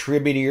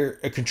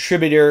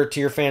contributor to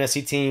your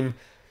fantasy team,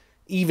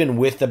 even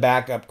with the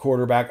backup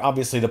quarterback.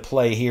 Obviously, the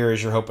play here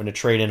is you're hoping to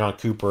trade in on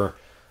Cooper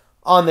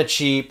on the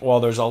cheap.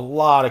 While there's a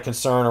lot of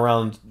concern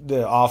around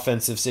the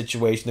offensive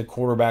situation, the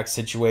quarterback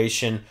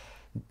situation,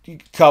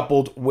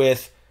 coupled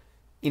with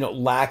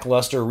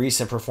lackluster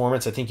recent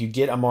performance, I think you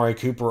get Amari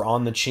Cooper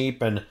on the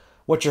cheap, and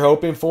what you're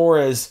hoping for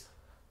is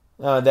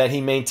that he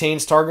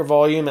maintains target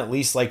volume, at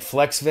least like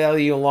flex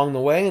value along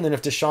the way. And then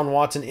if Deshaun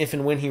Watson, if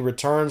and when he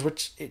returns,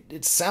 which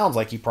it sounds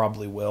like he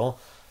probably will,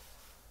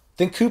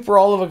 then Cooper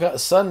all of a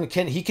sudden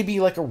he could be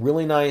like a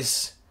really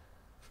nice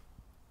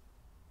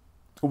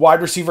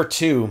wide receiver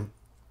 2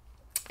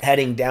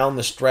 heading down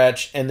the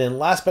stretch. And then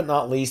last but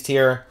not least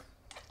here,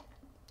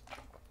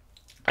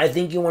 I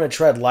think you want to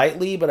tread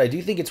lightly, but I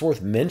do think it's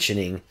worth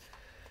mentioning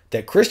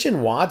that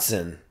Christian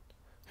Watson,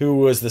 who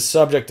was the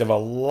subject of a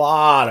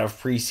lot of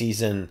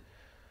preseason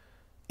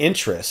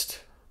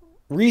interest,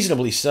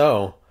 reasonably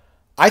so,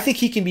 I think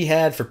he can be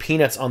had for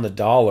peanuts on the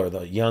dollar,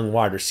 the young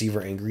wide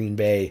receiver in Green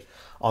Bay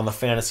on the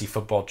fantasy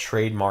football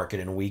trade market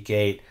in Week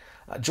 8.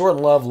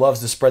 Jordan Love loves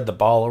to spread the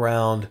ball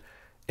around.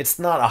 It's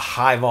not a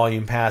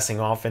high-volume passing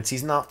offense.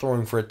 He's not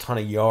throwing for a ton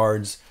of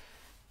yards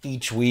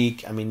each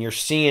week. I mean, you're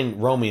seeing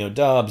Romeo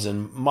Doubs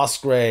and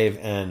Musgrave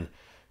and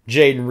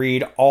Jaden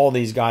Reed. All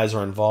these guys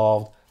are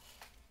involved.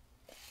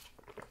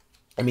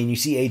 I mean, you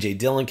see A.J.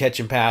 Dillon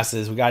catching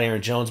passes. We got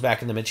Aaron Jones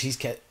back in the mix.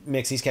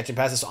 He's catching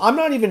passes. So I'm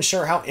not even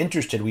sure how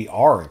interested we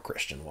are in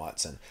Christian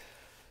Watson.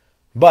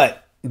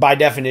 But by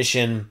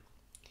definition,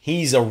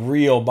 he's a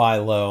real buy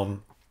low.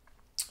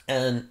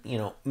 And,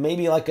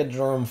 maybe like a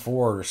Jerome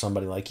Ford or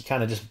somebody, like he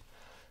kind of just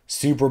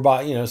super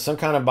buy, some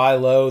kind of buy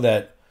low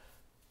that,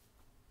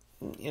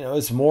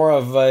 it's more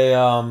of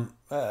somebody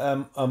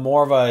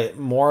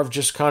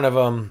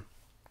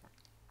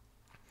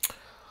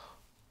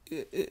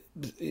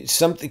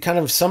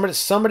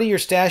you're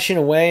stashing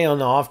away on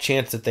the off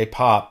chance that they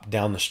pop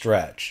down the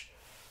stretch.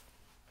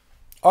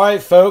 All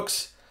right,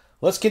 folks,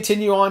 let's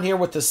continue on here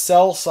with the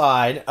sell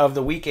side of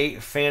the Week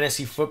 8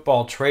 fantasy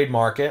football trade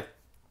market.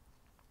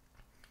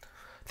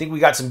 I think we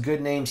got some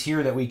good names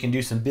here that we can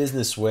do some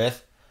business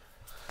with.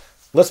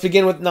 Let's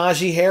begin with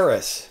Najee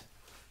Harris.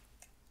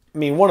 I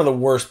mean, one of the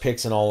worst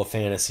picks in all of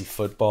fantasy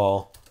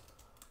football.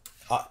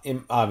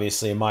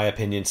 Obviously, in my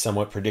opinion,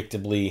 somewhat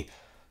predictably.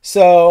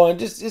 So,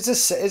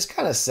 it's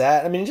kind of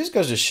sad. I mean, it just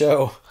goes to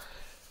show,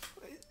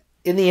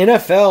 in the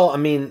NFL, I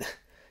mean,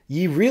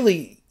 you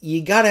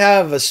got to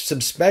have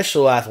some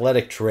special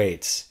athletic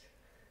traits.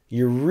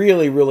 You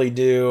really, really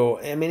do.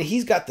 I mean,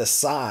 he's got the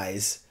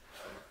size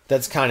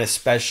that's kind of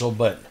special,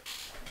 but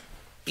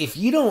if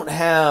you don't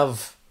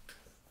have,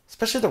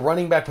 especially the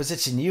running back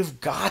position, you've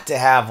got to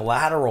have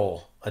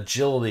lateral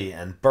agility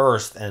and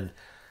burst, and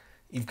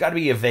you've got to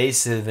be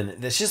evasive,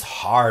 and it's just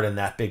hard in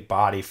that big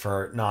body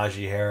for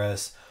Najee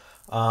Harris.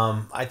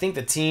 I think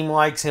the team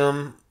likes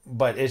him,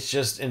 but it's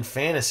just in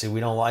fantasy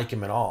we don't like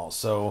him at all.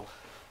 So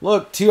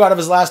look, 2 out of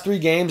his last 3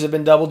 games have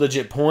been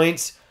double-digit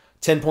points.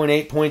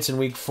 10.8 points in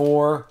Week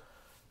 4,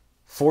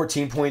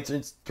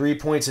 14.3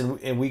 points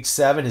in Week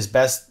 7. His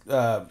best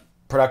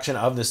production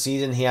of the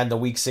season. He had the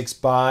Week 6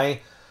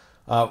 bye.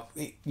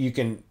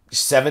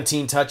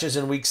 17 touches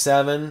in Week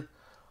 7.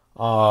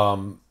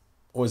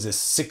 Was this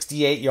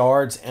 68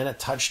 yards and a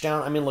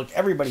touchdown? I mean, look,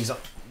 everybody's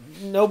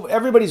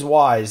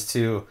wise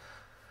to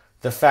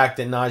the fact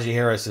that Najee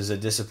Harris is a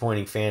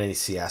disappointing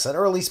fantasy asset,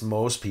 or at least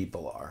most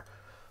people are.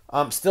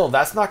 Still,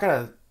 that's not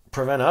going to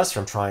prevent us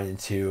from trying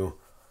to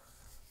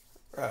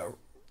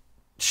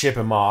ship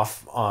him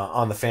off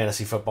on the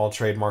fantasy football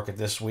trade market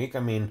this week.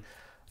 I mean,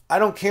 I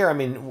don't care. I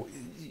mean,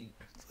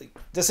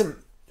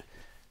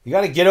 you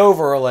got to get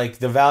over like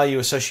the value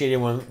associated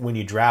when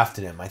you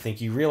drafted him. I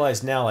think you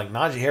realize now like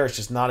Najee Harris is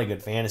just not a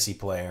good fantasy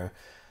player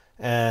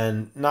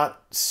and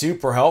not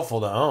super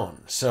helpful to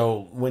own.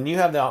 So when you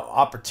have the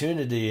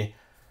opportunity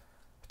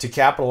to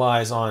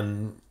capitalize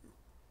on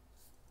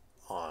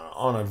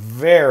a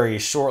very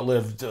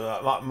short-lived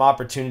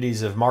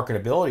opportunities of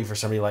marketability for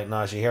somebody like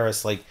Najee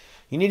Harris, like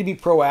you need to be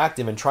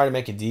proactive and try to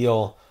make a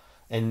deal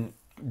and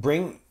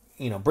bring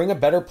a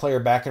better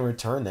player back in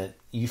return that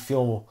you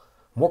feel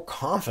more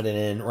confident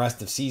in the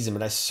rest of season.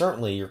 But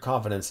certainly your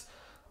confidence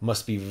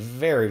must be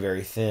very,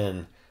 very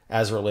thin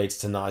as it relates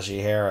to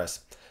Najee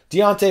Harris.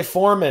 Deontay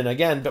Foreman,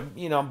 again,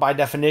 by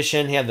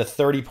definition, he had the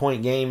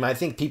 30-point game. I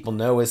think people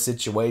know his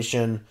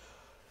situation.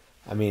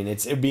 I mean,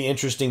 it'd be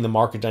interesting the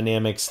market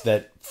dynamics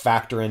that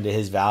factor into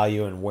his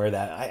value and where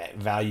that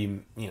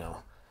value,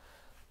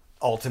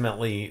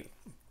 ultimately,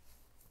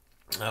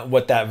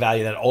 what that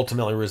value that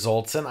ultimately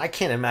results in. I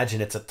can't imagine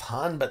it's a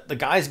ton, but the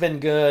guy's been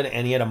good,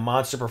 and he had a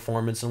monster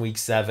performance in Week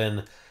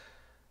 7.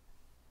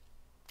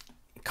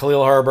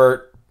 Khalil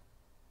Herbert,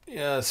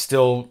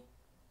 still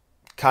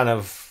kind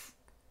of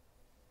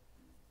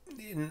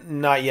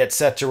not yet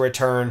set to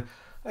return.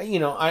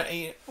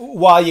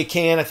 While you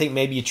can, I think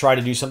maybe you try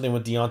to do something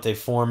with Deontay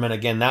Foreman.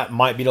 Again, that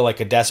might be to like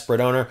a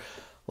desperate owner.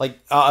 Like,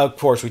 of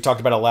course, we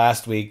talked about it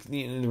last week.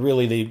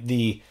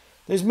 Really,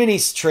 there's many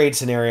trade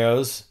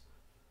scenarios,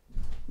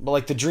 but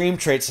like the dream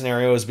trade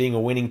scenario is being a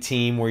winning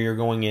team where you're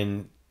going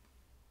in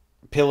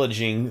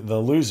pillaging the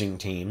losing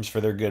teams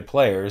for their good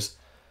players.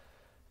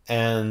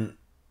 And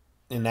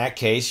in that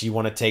case, you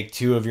want to take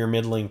 2 of your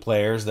middling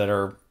players that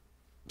are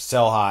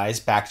sell highs,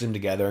 package them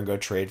together, and go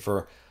trade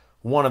for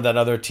one of that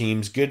other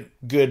team's good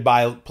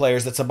buy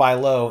players that's a buy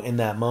low in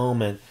that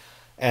moment.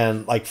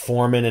 And like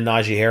Foreman and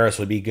Najee Harris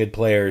would be good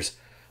players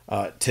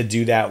to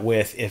do that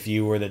with if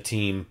you were the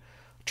team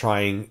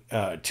trying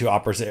to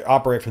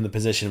operate from the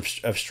position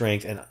of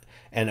strength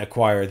and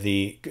acquire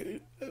the.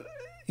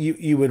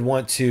 You would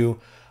want to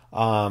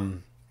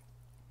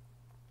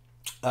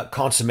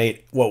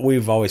consummate what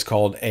we've always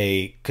called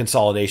a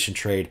consolidation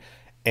trade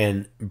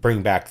and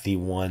bring back the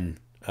one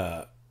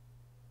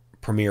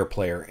premier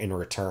player in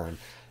return.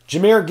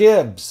 Jahmyr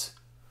Gibbs,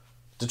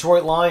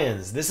 Detroit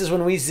Lions. This is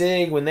when we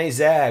zig, when they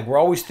zag. We're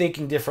always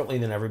thinking differently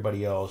than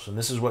everybody else, and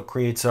this is what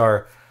creates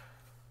our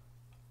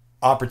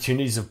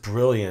opportunities of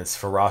brilliance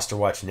for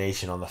RosterWatch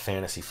Nation on the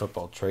fantasy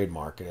football trade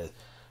market.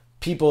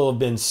 People have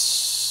been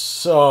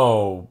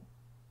so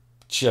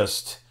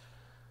just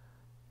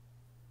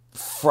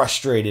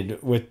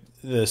frustrated with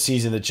the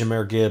season that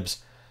Jahmyr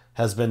Gibbs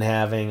has been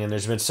having, and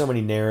there's been so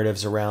many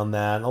narratives around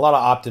that, and a lot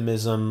of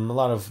optimism, a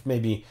lot of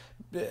maybe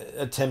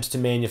attempts to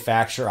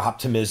manufacture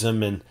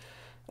optimism and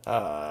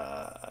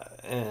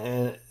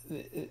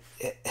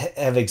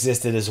have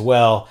existed as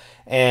well.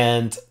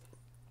 And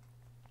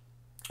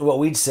what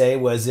we'd say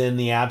was, in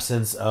the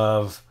absence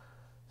of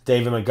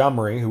David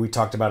Montgomery, who we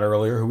talked about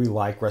earlier, who we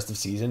like rest of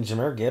season,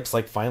 Jahmyr Gibbs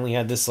finally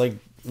had this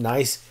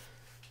nice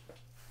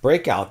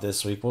breakout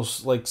this week. Well,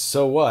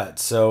 so what?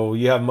 So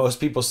you have most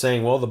people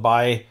saying, well, the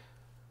buy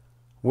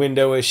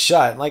window is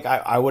shut.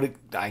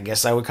 I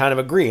guess I would kind of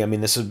agree. I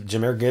mean,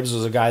 Jahmyr Gibbs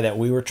was a guy that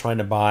we were trying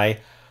to buy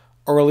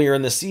earlier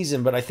in the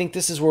season, but I think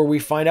this is where we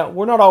find out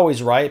we're not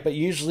always right, but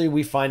usually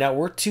we find out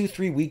we're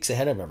 2-3 weeks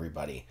ahead of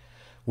everybody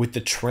with the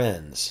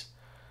trends.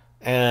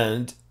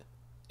 And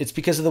it's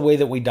because of the way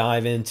that we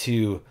dive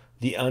into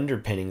the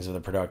underpinnings of the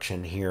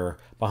production here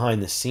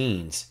behind the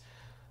scenes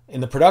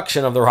in the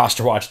production of the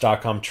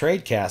RosterWatch.com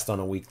Tradecast on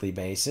a weekly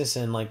basis.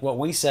 And what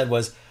we said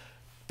was,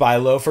 buy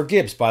low for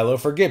Gibbs, buy low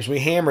for Gibbs. We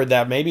hammered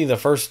that maybe the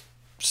first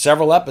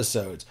several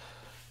episodes.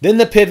 Then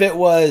the pivot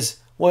was,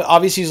 well,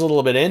 obviously he's a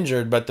little bit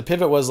injured, but the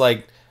pivot was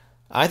I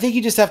think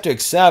you just have to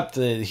accept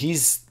that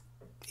he's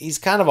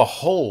kind of a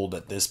hold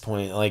at this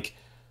point.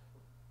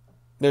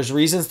 There's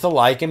reasons to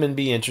like him and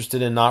be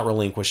interested in not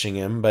relinquishing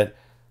him, but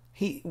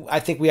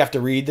I think we have to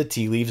read the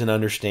tea leaves and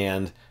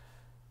understand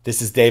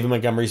this is David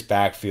Montgomery's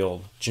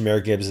backfield.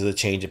 Jahmyr Gibbs is a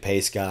change of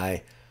pace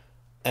guy,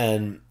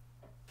 and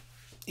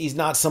he's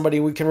not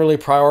somebody we can really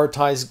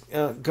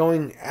prioritize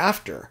going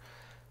after.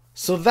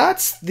 So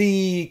that's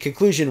the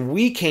conclusion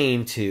we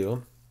came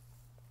to.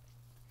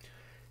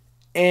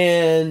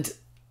 And,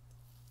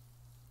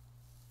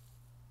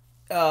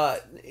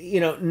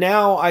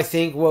 now I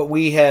think what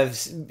we have,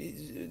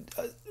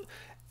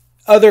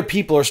 other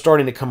people are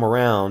starting to come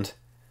around.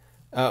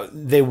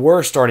 They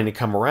were starting to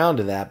come around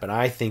to that, but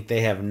I think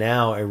they have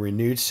now a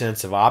renewed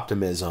sense of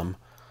optimism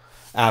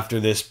after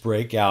this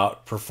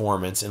breakout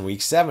performance in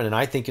week 7, and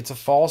I think it's a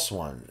false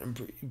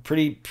one.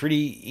 Pretty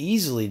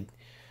easily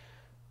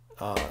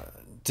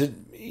to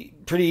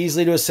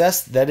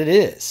assess that it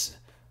is,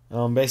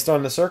 based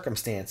on the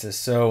circumstances.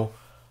 So,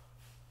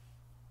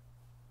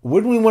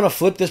 wouldn't we want to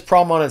flip this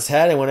problem on its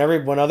head? And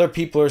when other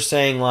people are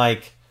saying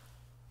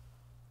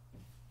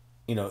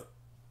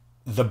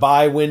the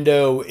buy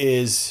window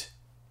is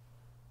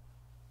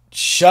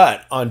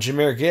shut on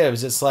Jahmyr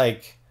Gibbs, it's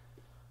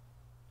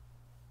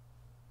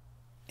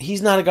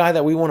he's not a guy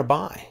that we want to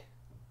buy.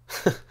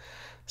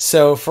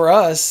 So for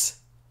us,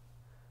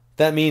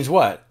 that means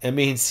what? It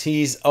means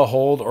he's a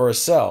hold or a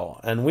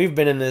sell. And we've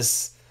been in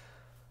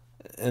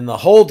the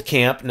hold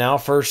camp now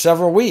for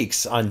several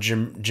weeks on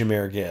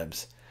Jahmyr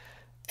Gibbs.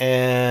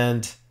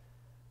 And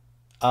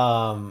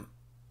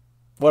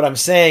what I'm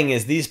saying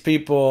is these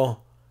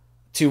people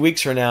 2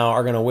 weeks from now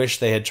are going to wish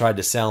they had tried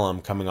to sell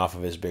him coming off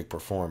of his big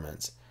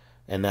performance.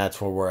 And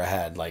that's where we're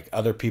ahead.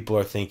 Other people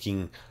are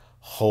thinking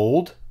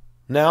hold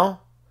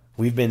now.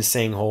 We've been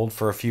saying hold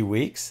for a few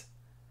weeks.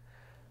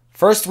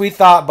 First we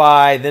thought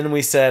buy, then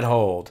we said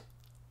hold.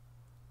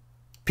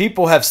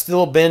 People have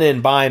still been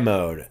in buy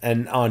mode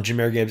and on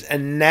Jahmyr Gibbs,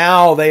 and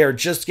now they are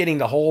just getting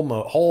to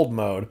hold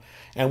mode.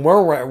 And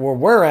where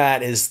we're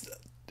at is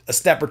a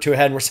step or two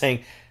ahead, and we're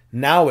saying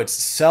now it's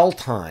sell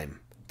time.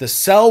 The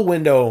sell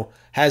window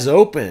has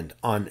opened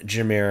on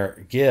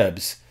Jahmyr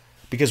Gibbs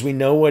because we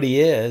know what he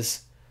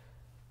is,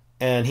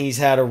 and he's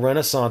had a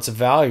renaissance of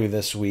value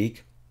this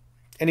week.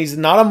 And he's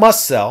not a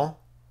must sell,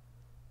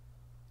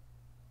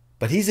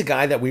 but he's a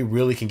guy that we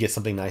really can get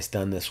something nice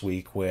done this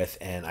week with,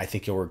 and I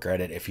think you'll regret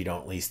it if you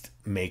don't at least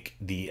make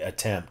the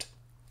attempt.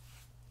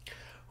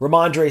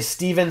 Ramondre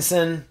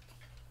Stevenson.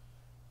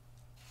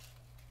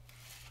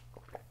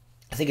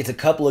 I think it's a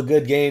couple of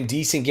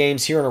decent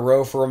games here in a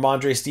row for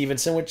Ramondre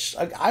Stevenson, which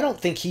I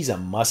don't think he's a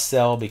must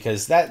sell,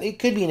 because it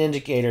could be an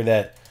indicator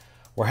that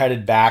we're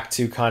headed back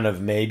to kind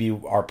of maybe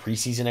our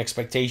preseason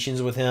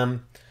expectations with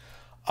him.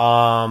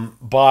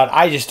 But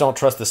I just don't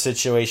trust the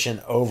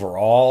situation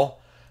overall.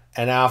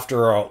 And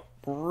after a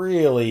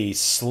really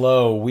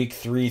slow week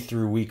 3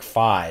 through week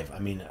 5, I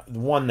mean,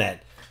 one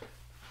that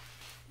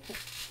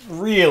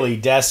really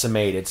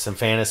decimated some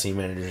fantasy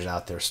managers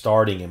out there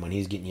starting him when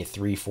he's getting you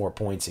 3-4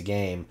 points a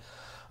game.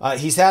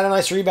 He's had a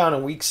nice rebound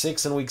in week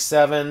 6 and week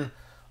 7.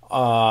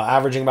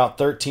 averaging about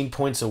 13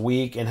 points a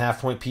week in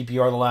half-point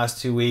PPR the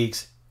last 2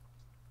 weeks.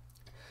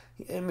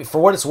 I mean, for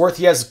what it's worth,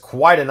 he has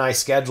quite a nice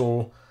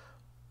schedule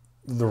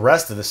the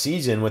rest of the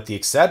season, with the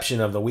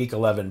exception of the Week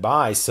 11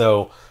 bye.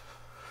 So,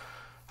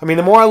 I mean,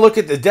 the more I look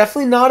at it,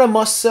 definitely not a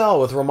must-sell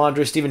with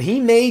Ramondre Stevenson. He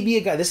may be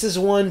a guy. This is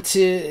one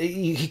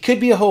he could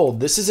be a hold.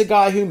 This is a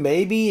guy who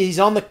maybe he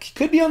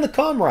could be on the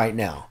come right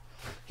now.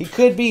 He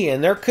could be,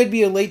 and there could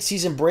be a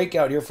late-season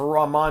breakout here for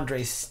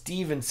Ramondre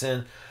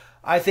Stevenson.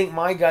 I think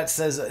my gut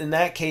says in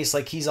that case,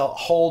 like, he's a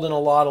hold in a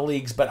lot of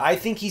leagues, but I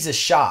think he's a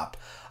shop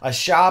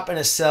and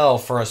a sell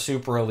for a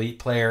super elite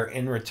player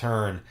in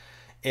return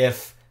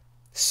if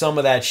some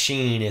of that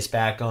sheen is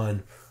back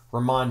on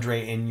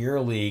Ramondre in your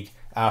league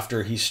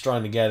after he's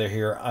strung together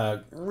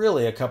here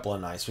really a couple of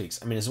nice weeks.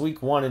 I mean, his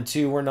week 1 and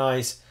 2 were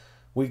nice.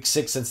 Week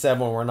 6 and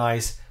 7 were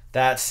nice.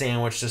 That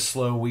sandwiched a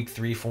slow week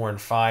 3, 4, and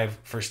 5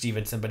 for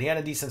Stevenson, but he had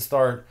a decent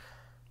start,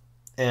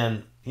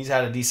 and he's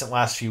had a decent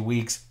last few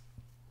weeks.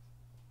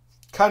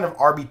 Kind of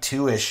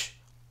RB2-ish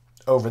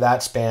over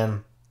that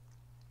span.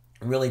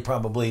 Really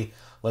probably,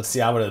 let's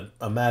see, I would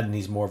imagine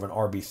he's more of an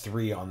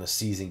RB3 on the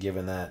season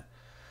given that.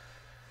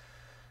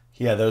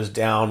 Yeah, those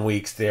down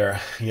weeks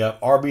there.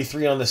 Yep,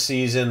 RB3 on the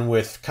season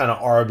with kind of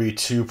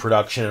RB2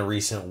 production in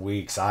recent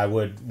weeks.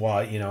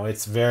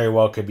 It's very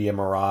well could be a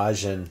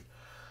mirage, and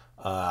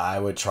I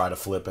would try to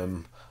flip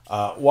him.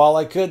 While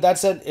I could, that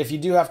said, if you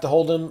do have to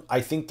hold him, I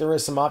think there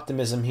is some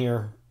optimism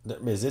here.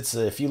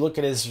 If you look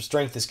at his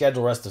strength of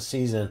schedule rest of the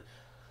season,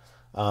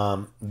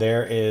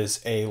 there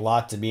is a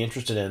lot to be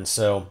interested in.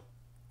 So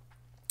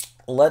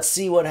let's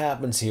see what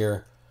happens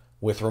here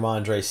with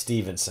Ramondre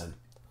Stevenson.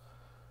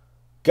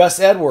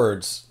 Gus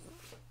Edwards.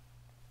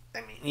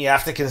 I mean, you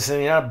have to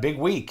consider a big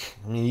week.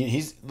 I mean,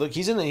 he's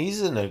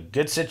in a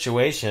good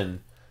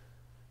situation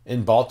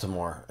in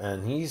Baltimore,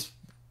 and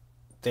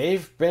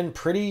they've been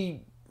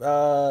pretty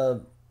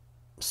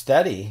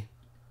steady.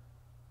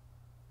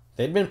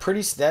 They've been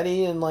pretty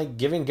steady in like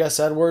giving Gus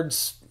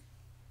Edwards,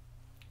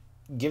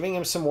 giving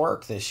him some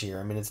work this year.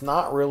 I mean, it's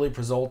not really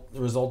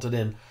resulted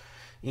in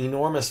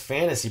enormous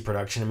fantasy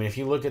production. I mean, if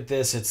you look at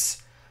this,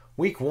 it's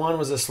week 1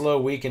 was a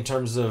slow week in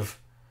terms of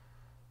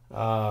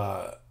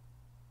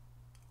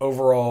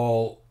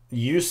overall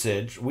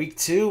usage. Week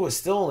 2 was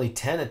still only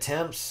 10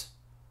 attempts,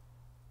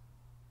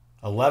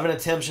 11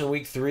 attempts in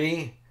week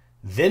 3.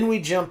 Then we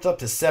jumped up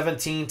to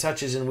 17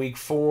 touches in week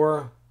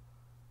 4,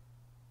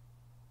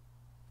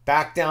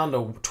 back down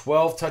to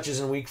 12 touches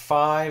in week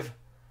 5,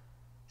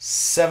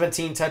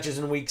 17 touches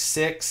in week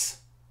 6,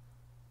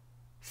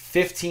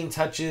 15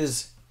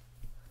 touches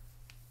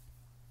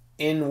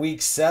in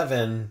week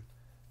 7.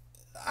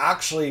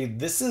 Actually,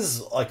 this is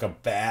like a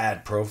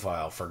bad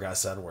profile for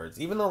Gus Edwards.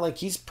 Even though like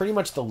he's pretty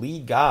much the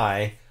lead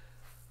guy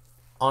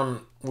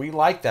we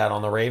like that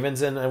on the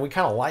Ravens, and we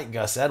kind of like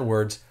Gus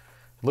Edwards.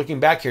 Looking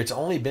back here, it's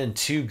only been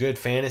 2 good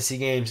fantasy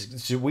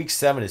games. Week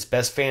 7, his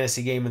best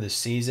fantasy game of the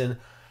season,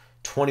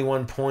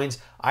 21 points.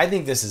 I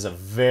think this is a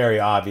very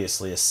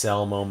obviously a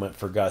sell moment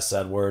for Gus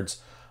Edwards.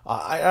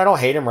 I don't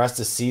hate him rest of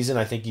the season.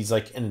 I think he's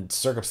like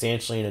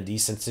circumstantially in a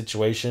decent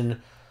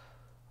situation.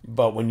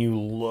 But when you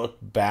look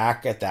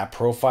back at that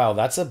profile,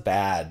 that's a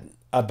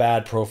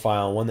bad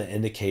profile, one that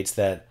indicates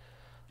that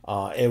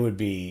it would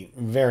be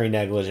very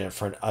negligent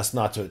for us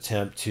not to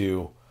attempt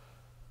to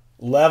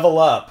level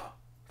up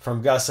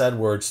from Gus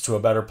Edwards to a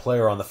better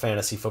player on the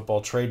fantasy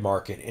football trade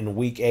market in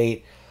week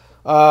 8.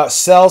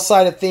 Sell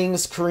side of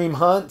things, Kareem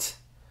Hunt.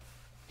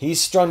 He's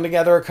strung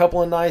together a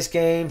couple of nice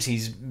games.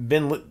 He's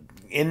been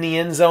in the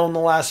end zone the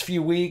last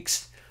few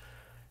weeks.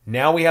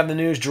 Now we have the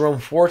news Jerome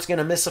Fort's going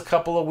to miss a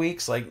couple of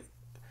weeks. Like,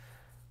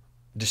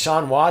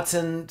 Deshaun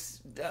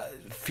Watson's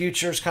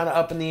future's kind of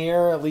up in the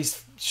air, at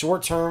least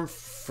short-term,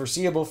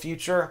 foreseeable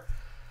future.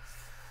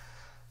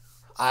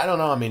 I don't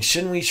know. I mean,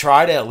 shouldn't we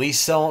try to at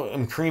least sell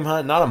him? Kareem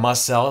Hunt, not a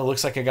must-sell. It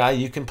looks like a guy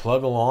you can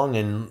plug along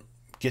and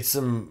get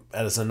some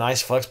as a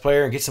nice flex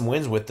player and get some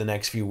wins with the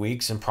next few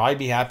weeks, and probably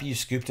be happy you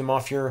scooped him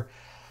off your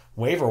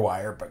waiver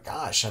wire. But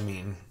gosh, I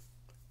mean,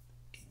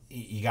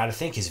 you got to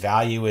think his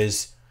value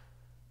is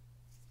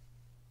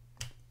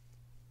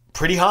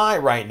pretty high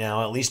right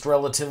now, at least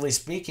relatively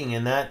speaking,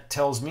 and that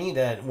tells me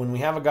that when we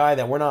have a guy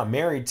that we're not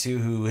married to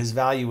who his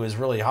value is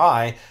really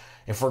high,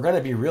 if we're going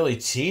to be really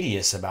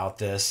tedious about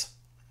this,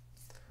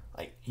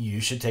 like,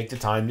 you should take the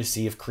time to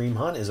see if Kareem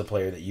Hunt is a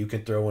player that you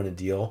could throw in a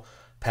deal,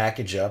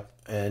 package up,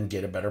 and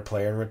get a better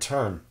player in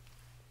return.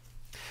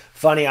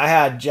 Funny, I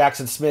had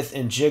Jackson Smith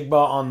and Jigba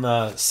on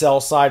the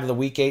sell side of the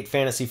Week 8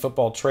 fantasy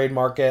football trade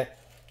market.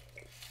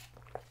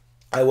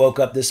 I woke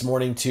up this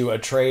morning to a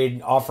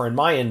trade offer in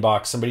my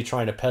inbox, somebody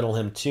trying to peddle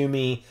him to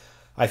me.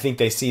 I think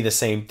they see the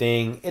same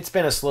thing. It's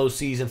been a slow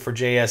season for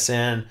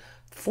JSN.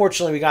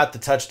 Fortunately, we got the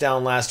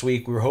touchdown last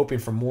week. We were hoping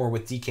for more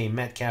with DK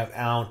Metcalf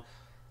out.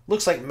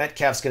 Looks like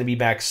Metcalf's going to be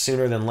back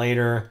sooner than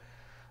later.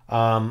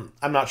 I'm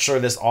not sure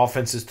this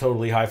offense is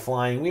totally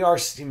high-flying.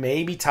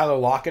 Maybe Tyler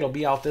Lockett will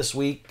be out this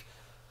week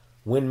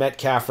when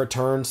Metcalf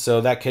returns,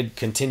 so that could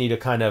continue to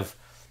kind of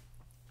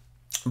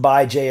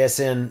by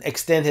JSN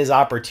extend his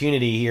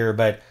opportunity here,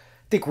 but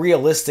think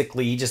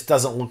realistically, he just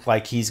doesn't look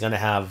like he's going to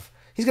have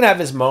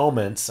his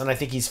moments, and I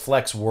think he's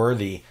flex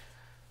worthy,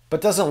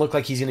 but doesn't look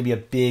like he's going to be a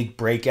big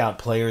breakout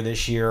player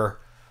this year,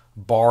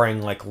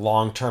 barring like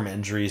long-term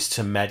injuries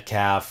to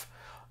Metcalf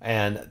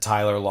and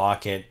Tyler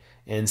Lockett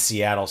in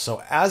Seattle.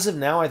 So as of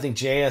now, I think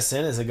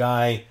JSN is a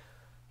guy,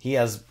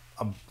 he's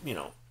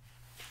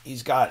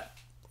got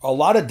a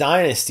lot of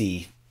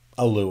dynasty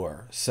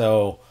allure.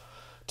 So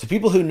to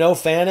people who know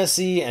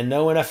fantasy and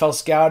know NFL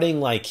scouting,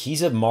 like,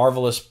 he's a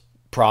marvelous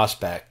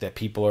prospect that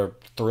people are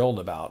thrilled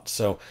about.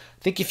 So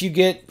I think if you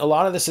get, a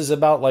lot of this is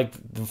about like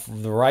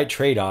the right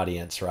trade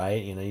audience,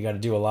 right? You got to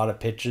do a lot of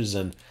pitches,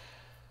 and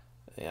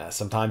yeah,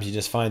 sometimes you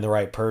just find the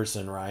right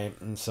person, right?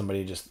 And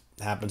somebody just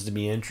happens to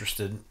be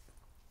interested.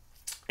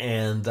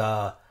 And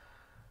I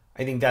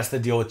think that's the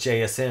deal with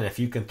JSN. If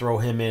you can throw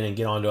him in and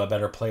get onto a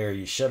better player,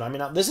 you should. I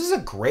mean, this is a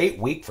great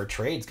week for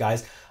trades,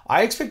 guys.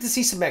 I expect to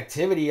see some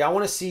activity. I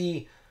want to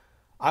see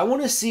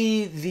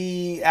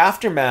the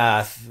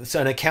aftermath, so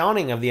an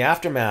accounting of the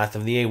aftermath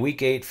of the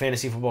Week 8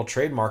 fantasy football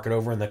trade market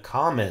over in the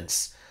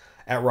comments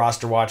at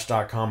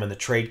rosterwatch.com and the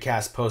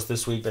Tradecast post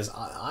this week, because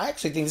I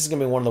actually think this is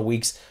going to be one of the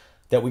weeks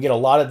that we get a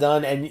lot of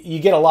done, and you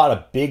get a lot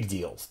of big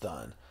deals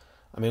done.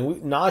 I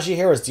mean, Najee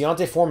Harris,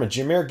 Deontay Foreman,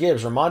 Jahmyr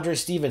Gibbs, Ramondre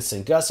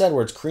Stevenson, Gus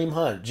Edwards, Kareem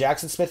Hunt,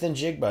 Jackson Smith, and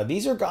Jigba.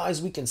 These are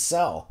guys we can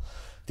sell.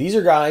 These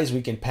are guys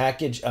we can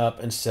package up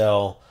and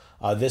sell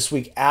this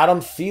week. Adam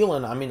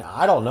Thielen, I mean,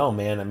 I don't know,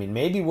 man. I mean,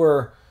 maybe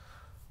we're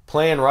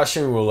playing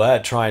Russian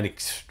roulette trying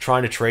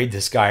to trade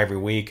this guy every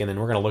week, and then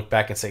we're going to look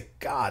back and say,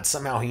 God,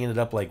 somehow he ended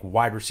up like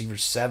wide receiver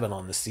 7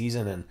 on the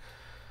season, and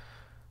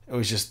it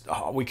was just,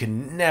 we could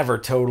never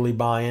totally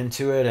buy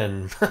into it,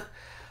 and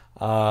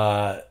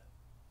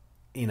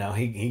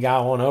he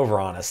got one over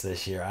on us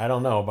this year. I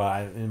don't know, but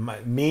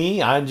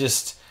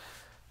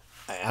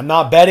I'm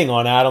not betting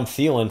on Adam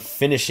Thielen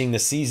finishing the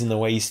season the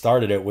way he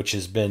started it, which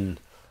has been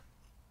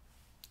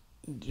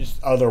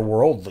just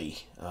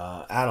otherworldly.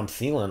 Adam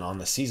Thielen on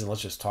the season,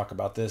 let's just talk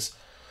about this.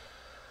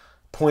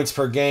 Points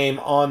per game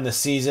on the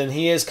season.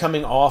 He is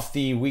coming off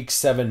the Week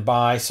 7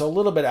 bye, so a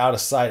little bit out of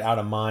sight, out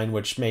of mind,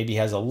 which maybe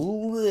has a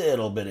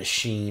little bit of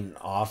sheen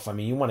off. I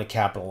mean, you want to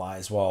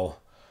capitalize while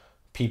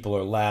people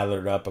are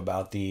lathered up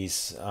about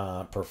these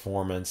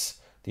performances.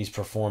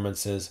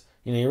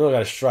 You really got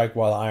to strike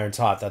while the iron's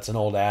hot. That's an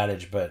old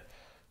adage, but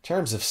in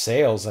terms of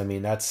sales, I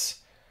mean, that's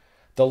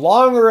the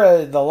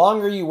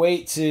longer you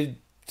wait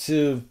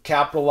to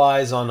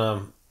capitalize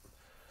on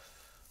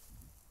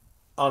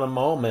a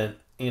moment,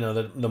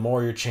 the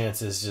more your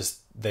chances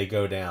just they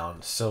go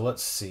down. So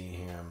let's see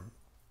here.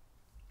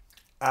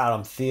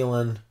 Adam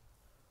Thielen,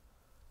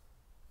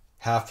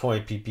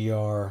 half-point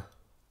PPR.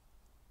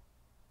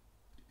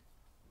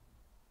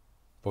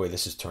 Boy,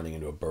 this is turning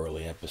into a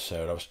Burley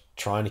episode. I was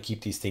trying to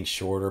keep these things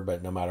shorter,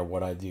 but no matter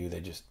what I do,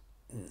 they just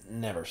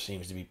never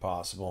seems to be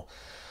possible.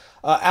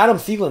 Adam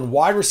Thielen,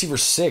 wide receiver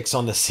 6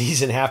 on the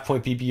season,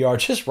 half-point PPR,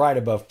 just right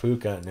above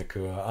Puka and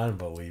Nakua.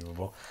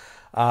 Unbelievable.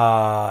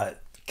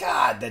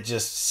 God, that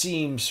just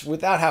seems,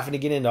 without having to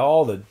get into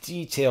all the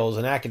details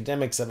and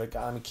academics of it,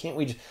 God, I mean, can't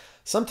we just,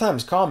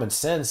 sometimes common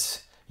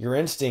sense, your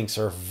instincts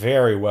are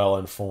very well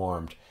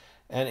informed,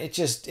 and it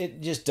just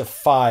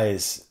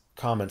defies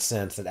common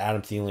sense that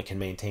Adam Thielen can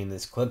maintain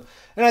this clip.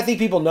 And I think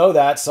people know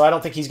that, so I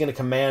don't think he's going to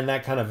command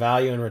that kind of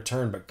value in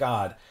return. But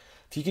God,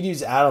 if you could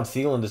use Adam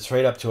Thielen to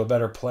trade up to a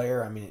better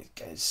player, I mean,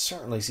 it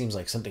certainly seems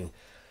like something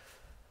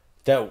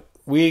that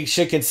we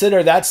should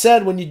consider. That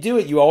said, when you do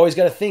it, you always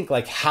got to think,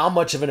 like, how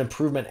much of an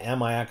improvement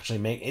am I actually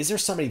making? Is there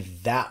somebody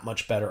that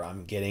much better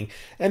I'm getting?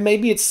 And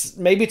maybe it's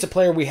a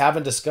player we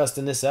haven't discussed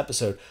in this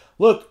episode.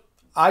 Look,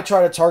 I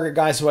try to target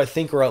guys who I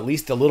think are at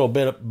least a little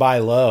bit buy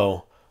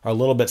low or a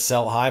little bit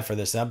sell high for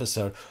this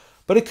episode.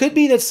 But it could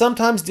be that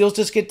sometimes deals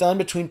just get done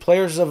between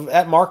players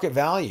at market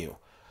value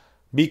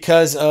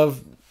because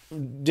of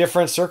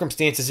different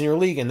circumstances in your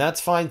league, and that's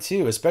fine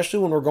too, especially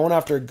when we're going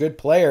after a good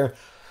player.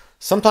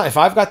 Sometimes, if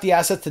I've got the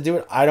assets to do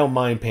it, I don't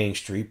mind paying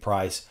street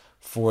price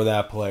for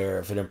that player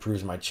if it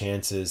improves my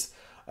chances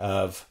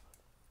of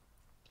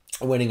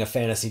winning a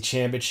fantasy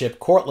championship.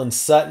 Cortland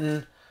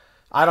Sutton,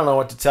 I don't know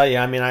what to tell you.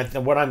 I mean,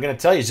 what I'm going to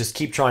tell you is just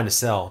keep trying to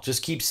sell.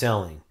 Just keep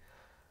selling.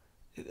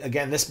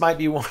 Again, this might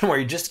be one where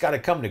you just got to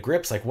come to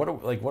grips. Like, what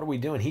are we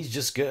doing? He's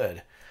just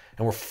good,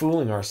 and we're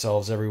fooling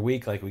ourselves every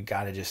week. Like, we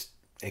got to just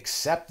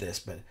accept this.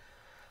 But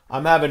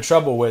I'm having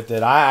trouble with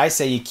it. I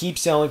say you keep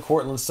selling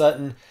Cortland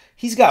Sutton.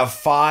 He's got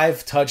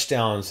 5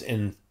 touchdowns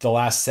in the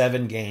last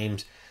 7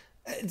 games.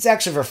 It's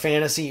actually, for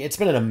fantasy, it's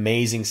been an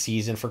amazing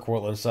season for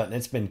Cortland Sutton.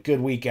 It's been good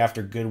week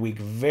after good week,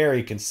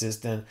 very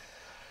consistent.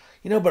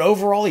 But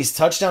overall, he's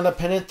touchdown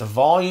dependent. The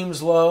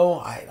volume's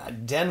low.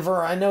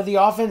 Denver, I know the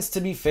offense,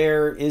 to be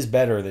fair, is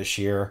better this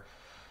year.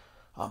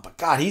 But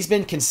God, he's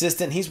been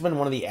consistent. He's been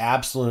one of the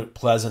absolute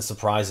pleasant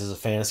surprises of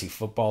fantasy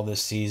football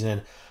this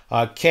season.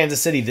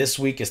 Kansas City this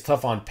week is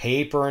tough on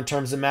paper in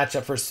terms of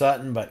matchup for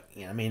Sutton. But,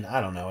 I mean,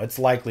 I don't know. It's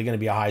likely going to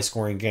be a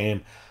high-scoring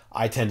game.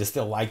 I tend to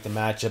still like the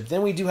matchup.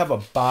 Then we do have a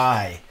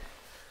bye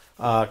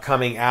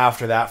coming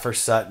after that for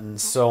Sutton.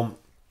 So,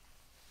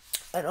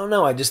 I don't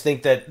know. I just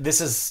think that this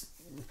is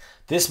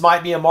this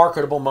might be a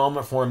marketable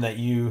moment for him that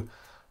you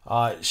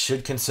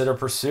should consider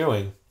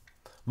pursuing.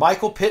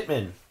 Michael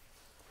Pittman.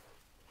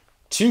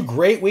 2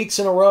 great weeks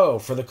in a row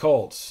for the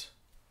Colts.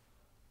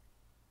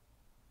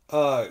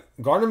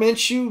 Gardner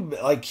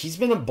Minshew, he's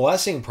been a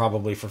blessing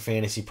probably for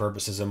fantasy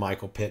purposes of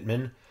Michael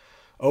Pittman.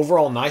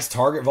 Overall, nice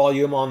target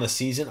volume on the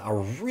season. A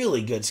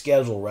really good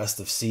schedule rest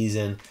of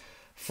season.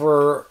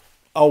 For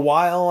a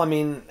while,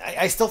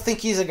 I still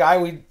think he's a guy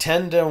we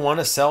tend to want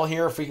to sell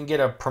here if we can get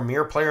a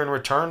premier player in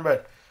return,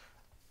 but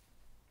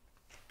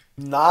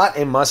not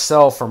a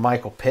must-sell for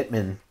Michael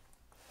Pittman.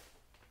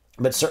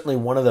 But certainly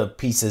one of the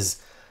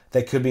pieces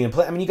that could be in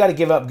play. You got to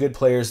give up good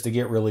players to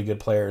get really good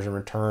players in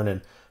return,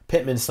 and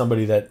Pittman's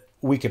somebody that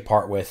we could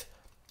part with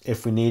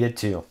if we needed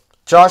to.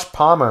 Josh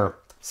Palmer.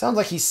 Sounds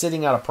like he's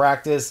sitting out of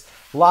practice.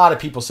 A lot of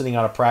people sitting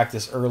out of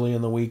practice early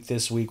in the week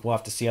this week. We'll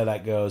have to see how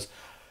that goes.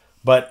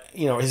 But,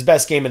 his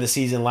best game of the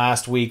season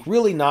last week,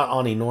 really not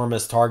on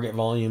enormous target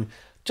volume.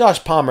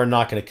 Josh Palmer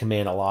not going to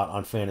command a lot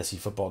on fantasy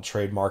football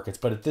trade markets.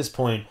 But at this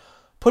point,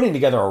 putting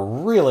together a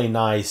really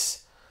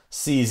nice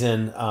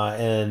season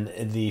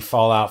and the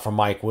fallout from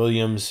Mike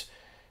Williams'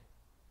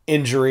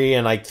 injury.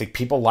 And I think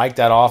people like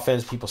that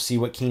offense. People see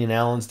what Keenan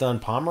Allen's done.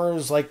 Palmer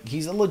is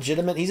he's a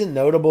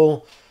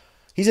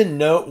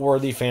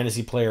noteworthy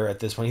fantasy player at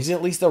this point. He's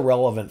at least a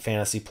relevant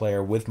fantasy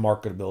player with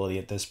marketability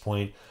at this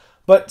point.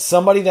 But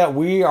somebody that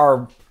we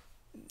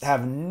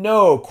have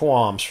no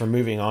qualms for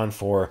moving on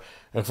for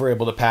if we're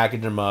able to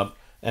package him up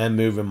and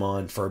move him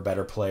on for a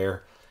better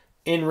player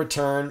in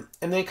return.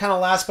 And then kind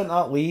of last but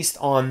not least,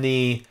 on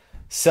the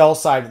sell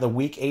side of the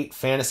Week 8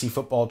 fantasy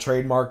football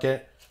trade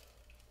market,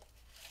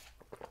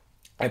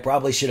 I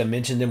probably should have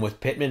mentioned him with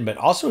Pittman, but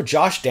also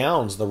Josh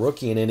Downs, the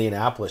rookie in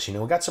Indianapolis.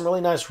 We got some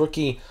really nice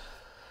rookie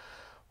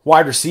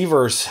wide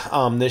receivers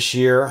this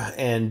year,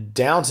 and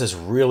Downs has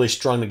really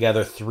strung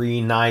together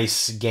 3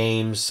 nice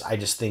games. I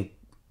just think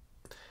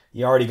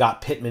you already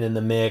got Pittman in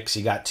the mix.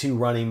 You got 2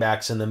 running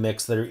backs in the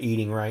mix that are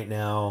eating right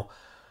now.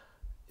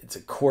 It's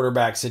a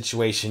quarterback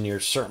situation you're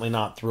certainly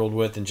not thrilled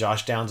with, and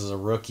Josh Downs is a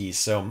rookie.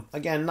 So,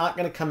 again, not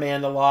going to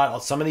command a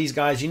lot. Some of these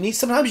guys,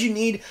 sometimes you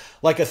need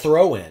a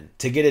throw-in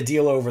to get a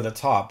deal over the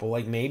top.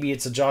 Well, maybe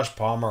it's a Josh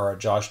Palmer or a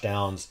Josh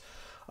Downs,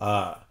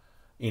 or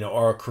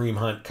a Kareem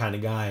Hunt kind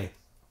of guy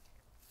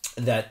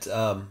that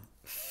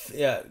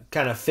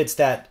kind of fits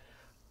that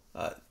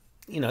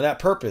that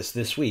purpose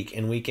this week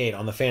in Week 8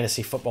 on the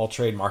fantasy football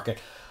trade market.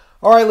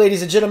 All right,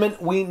 ladies and gentlemen,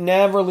 we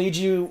never leave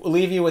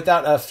you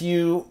without a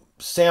few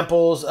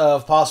samples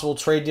of possible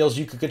trade deals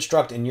you could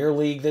construct in your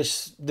league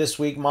this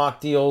week, mock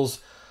deals.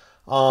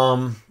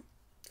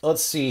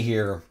 Let's see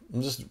here.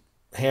 I'll just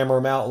hammer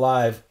them out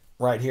live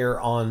right here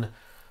on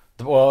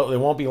it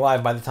won't be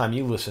live by the time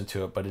you listen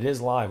to it, but it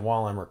is live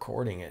while I'm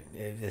recording it,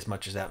 as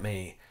much as that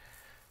may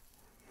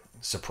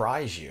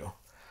surprise you.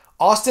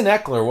 Austin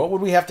Eckler. What would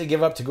we have to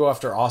give up to go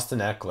after Austin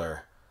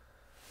Eckler?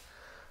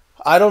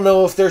 I don't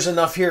know if there's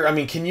enough here.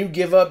 Can you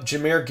give up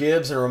Jahmyr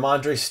Gibbs and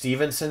Ramondre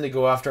Stevenson to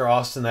go after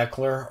Austin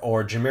Eckler,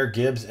 or Jahmyr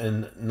Gibbs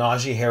and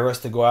Najee Harris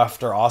to go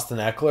after Austin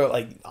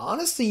Eckler?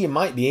 Honestly, you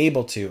might be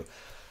able to.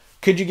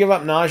 Could you give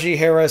up Najee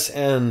Harris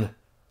and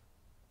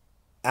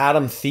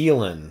Adam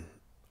Thielen,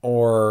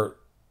 or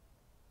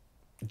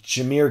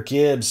Jahmyr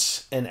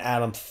Gibbs and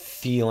Adam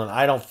Thielen?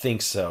 I don't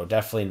think so.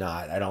 Definitely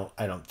not. I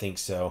don't think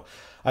so.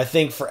 I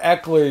think for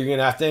Eckler,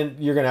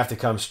 you're gonna have to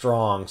come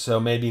strong. So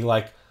maybe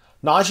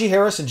Najee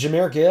Harris and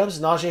Jahmyr Gibbs,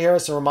 Najee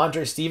Harris and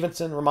Ramondre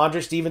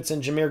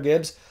Stevenson, Jahmyr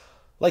Gibbs.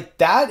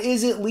 That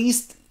is at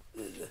least,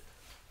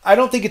 I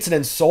don't think it's an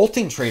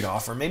insulting trade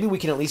offer. Maybe we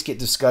can at least get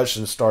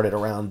discussions started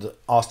around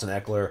Austin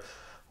Eckler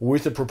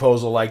with a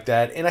proposal like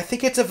that. And I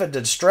think it's if a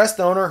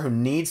distressed owner who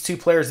needs 2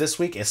 players this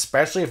week,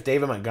 especially if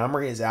David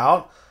Montgomery is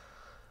out,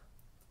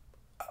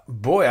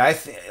 boy,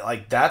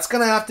 that's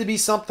going to have to be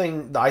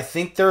something. I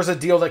think there's a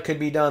deal that could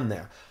be done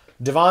there.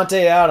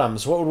 Devontae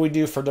Adams. What would we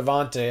do for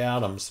Devontae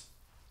Adams?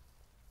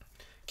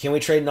 Can we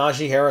trade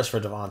Najee Harris for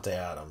Devontae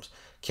Adams?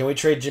 Can we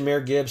trade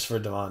Jahmyr Gibbs for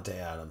Devontae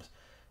Adams?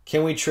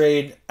 Can we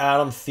trade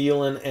Adam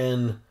Thielen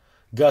and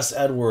Gus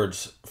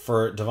Edwards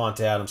for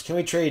Devontae Adams? Can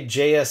we trade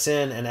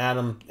JSN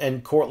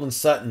and Cortland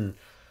Sutton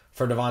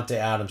for Devontae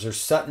Adams, or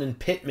Sutton and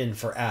Pittman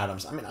for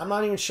Adams? I'm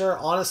not even sure.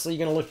 Honestly,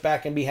 you're going to look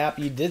back and be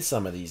happy you did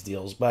some of these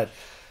deals, but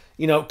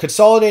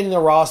consolidating the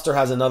roster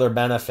has another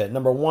benefit.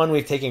 Number one,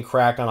 we've taken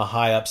crack on a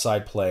high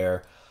upside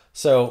player.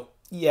 So,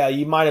 yeah,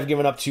 you might have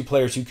given up 2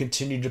 players who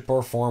continue to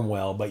perform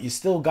well, but you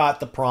still got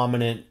the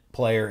prominent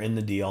player in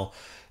the deal.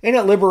 And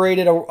it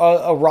liberated a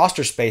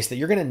roster space that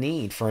you're going to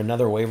need for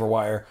another waiver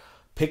wire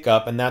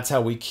pickup, and that's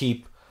how we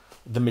keep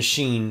the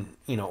machine,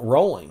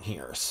 rolling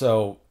here.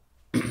 So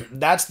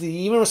that's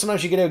even though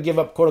sometimes you're going to give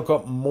up, quote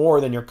unquote,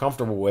 more than you're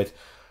comfortable with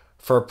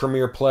for a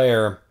premier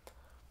player,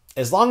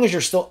 as long as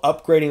you're still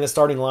upgrading the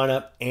starting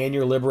lineup and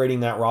you're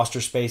liberating that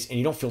roster space and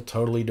you don't feel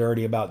totally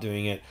dirty about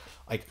doing it,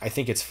 I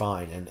think it's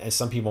fine. And as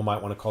some people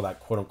might want to call that,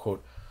 quote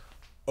unquote,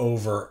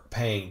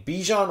 overpaying.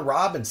 Bijan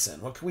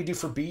Robinson. What can we do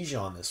for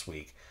Bijan this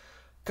week?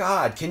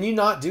 God, can you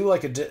not do a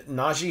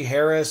Najee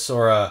Harris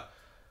or a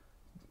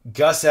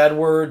Gus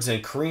Edwards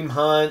and Kareem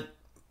Hunt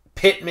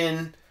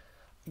Pittman.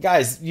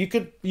 Guys, you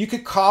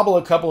could cobble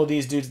a couple of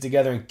these dudes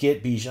together and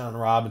get Bijan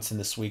Robinson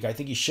this week. I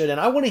think you should. And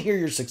I want to hear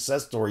your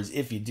success stories,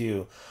 if you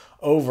do,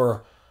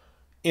 over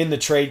in the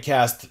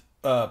Tradecast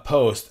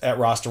post at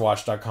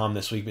rosterwatch.com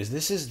this week, because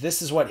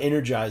this is what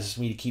energizes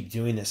me to keep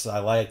doing this.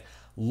 I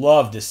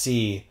love to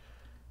see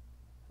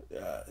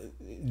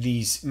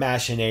these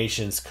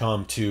machinations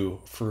come to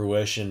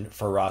fruition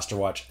for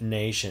RosterWatch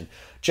Nation.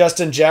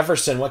 Justin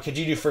Jefferson, what could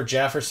you do for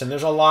Jefferson?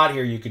 There's a lot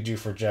here you could do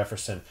for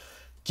Jefferson.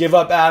 Give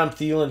up Adam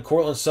Thielen,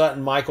 Cortland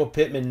Sutton, Michael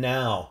Pittman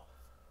now.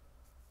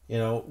 You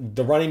know,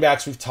 the running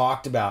backs we've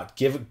talked about.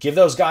 Give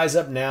those guys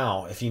up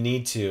now if you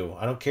need to.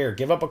 I don't care.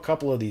 Give up a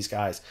couple of these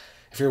guys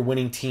if you're a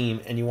winning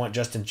team and you want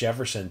Justin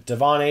Jefferson.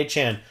 Devon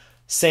Achane,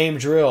 same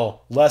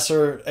drill,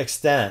 lesser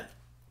extent,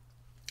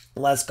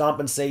 less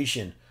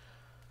compensation.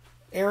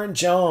 Aaron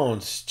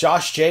Jones,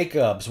 Josh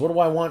Jacobs. What do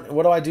I want?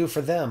 What do I do for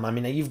them? I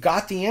mean, you've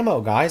got the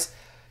ammo, guys.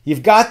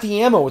 You've got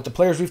the ammo with the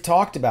players we've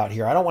talked about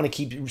here. I don't want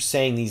to keep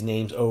saying these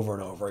names over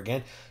and over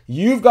again.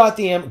 You've got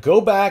the ammo.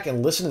 Go back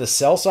and listen to the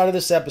sell side of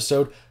this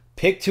episode.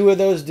 Pick two of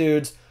those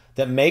dudes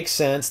that make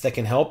sense, that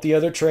can help the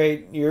other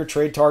your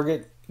trade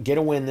target get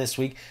a win this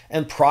week,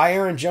 and pry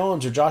Aaron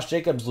Jones or Josh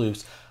Jacobs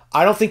loose.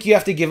 I don't think you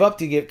have to give up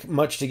to get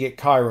much to get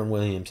Kyron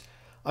Williams.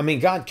 I mean,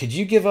 God, could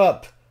you give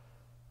up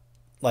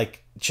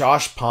like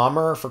Josh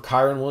Palmer for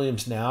Kyron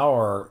Williams now,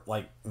 or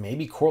like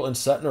maybe Cortland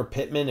Sutton or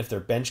Pittman if they're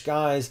bench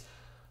guys?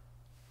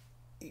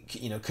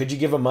 You know, could you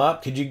give them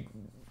up? Could you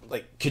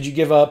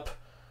give up,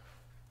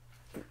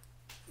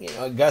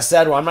 Gus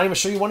Edwards? I'm not even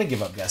sure you want to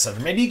give up Gus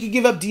Edwards. Maybe you could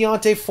give up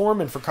Deontay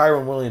Foreman for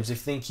Kyron Williams if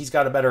you think he's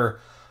got a better,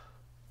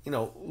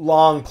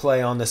 long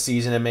play on the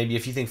season, and maybe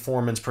if you think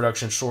Foreman's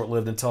production is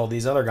short-lived until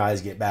these other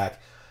guys get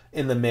back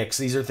in the mix.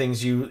 These are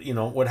things you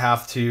would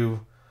have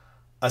to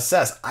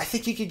assess. I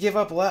think you could give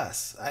up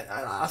less.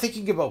 I think you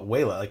can give up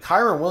way less. Like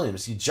Kyron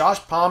Williams, Josh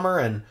Palmer,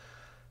 and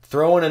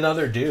throw in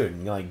another dude.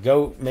 And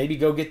go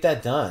get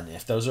that done.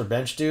 If those are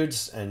bench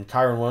dudes, and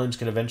Kyron Williams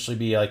could eventually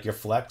be like your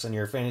flex in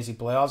your fantasy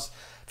playoffs,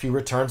 if he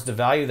returns to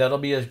value, that'll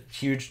be a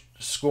huge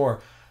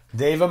score.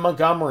 David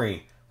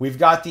Montgomery, we've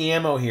got the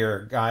ammo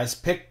here, guys.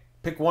 Pick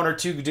one or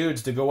two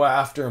dudes to go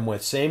after him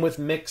with. Same with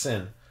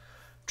Mixon.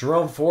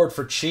 Jerome Ford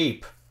for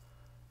cheap.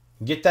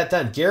 Get that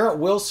done. Garrett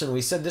Wilson,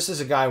 we said this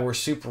is a guy we're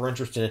super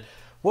interested in.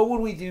 What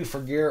would we do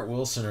for Garrett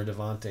Wilson or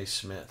Devontae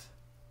Smith?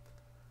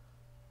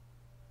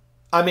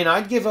 I mean,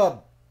 I'd give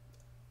up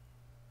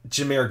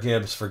Jahmyr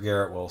Gibbs for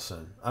Garrett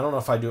Wilson. I don't know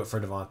if I'd do it for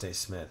Devontae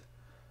Smith.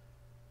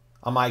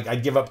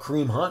 I'd give up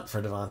Kareem Hunt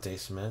for Devontae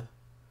Smith.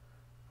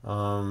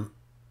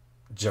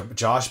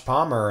 Josh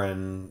Palmer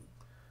and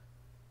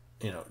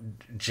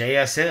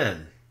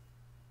JSN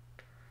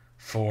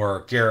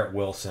for Garrett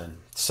Wilson.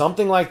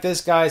 Something like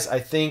this, guys. I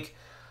think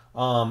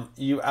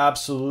you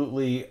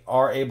absolutely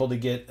are able to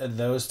get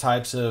those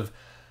types of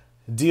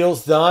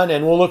deals done,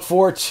 and we'll look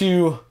forward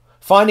to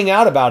finding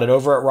out about it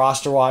over at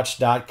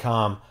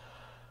rosterwatch.com.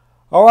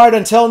 All right,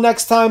 until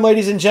next time,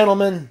 ladies and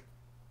gentlemen,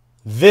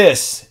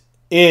 this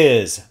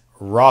is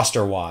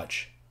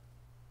RosterWatch.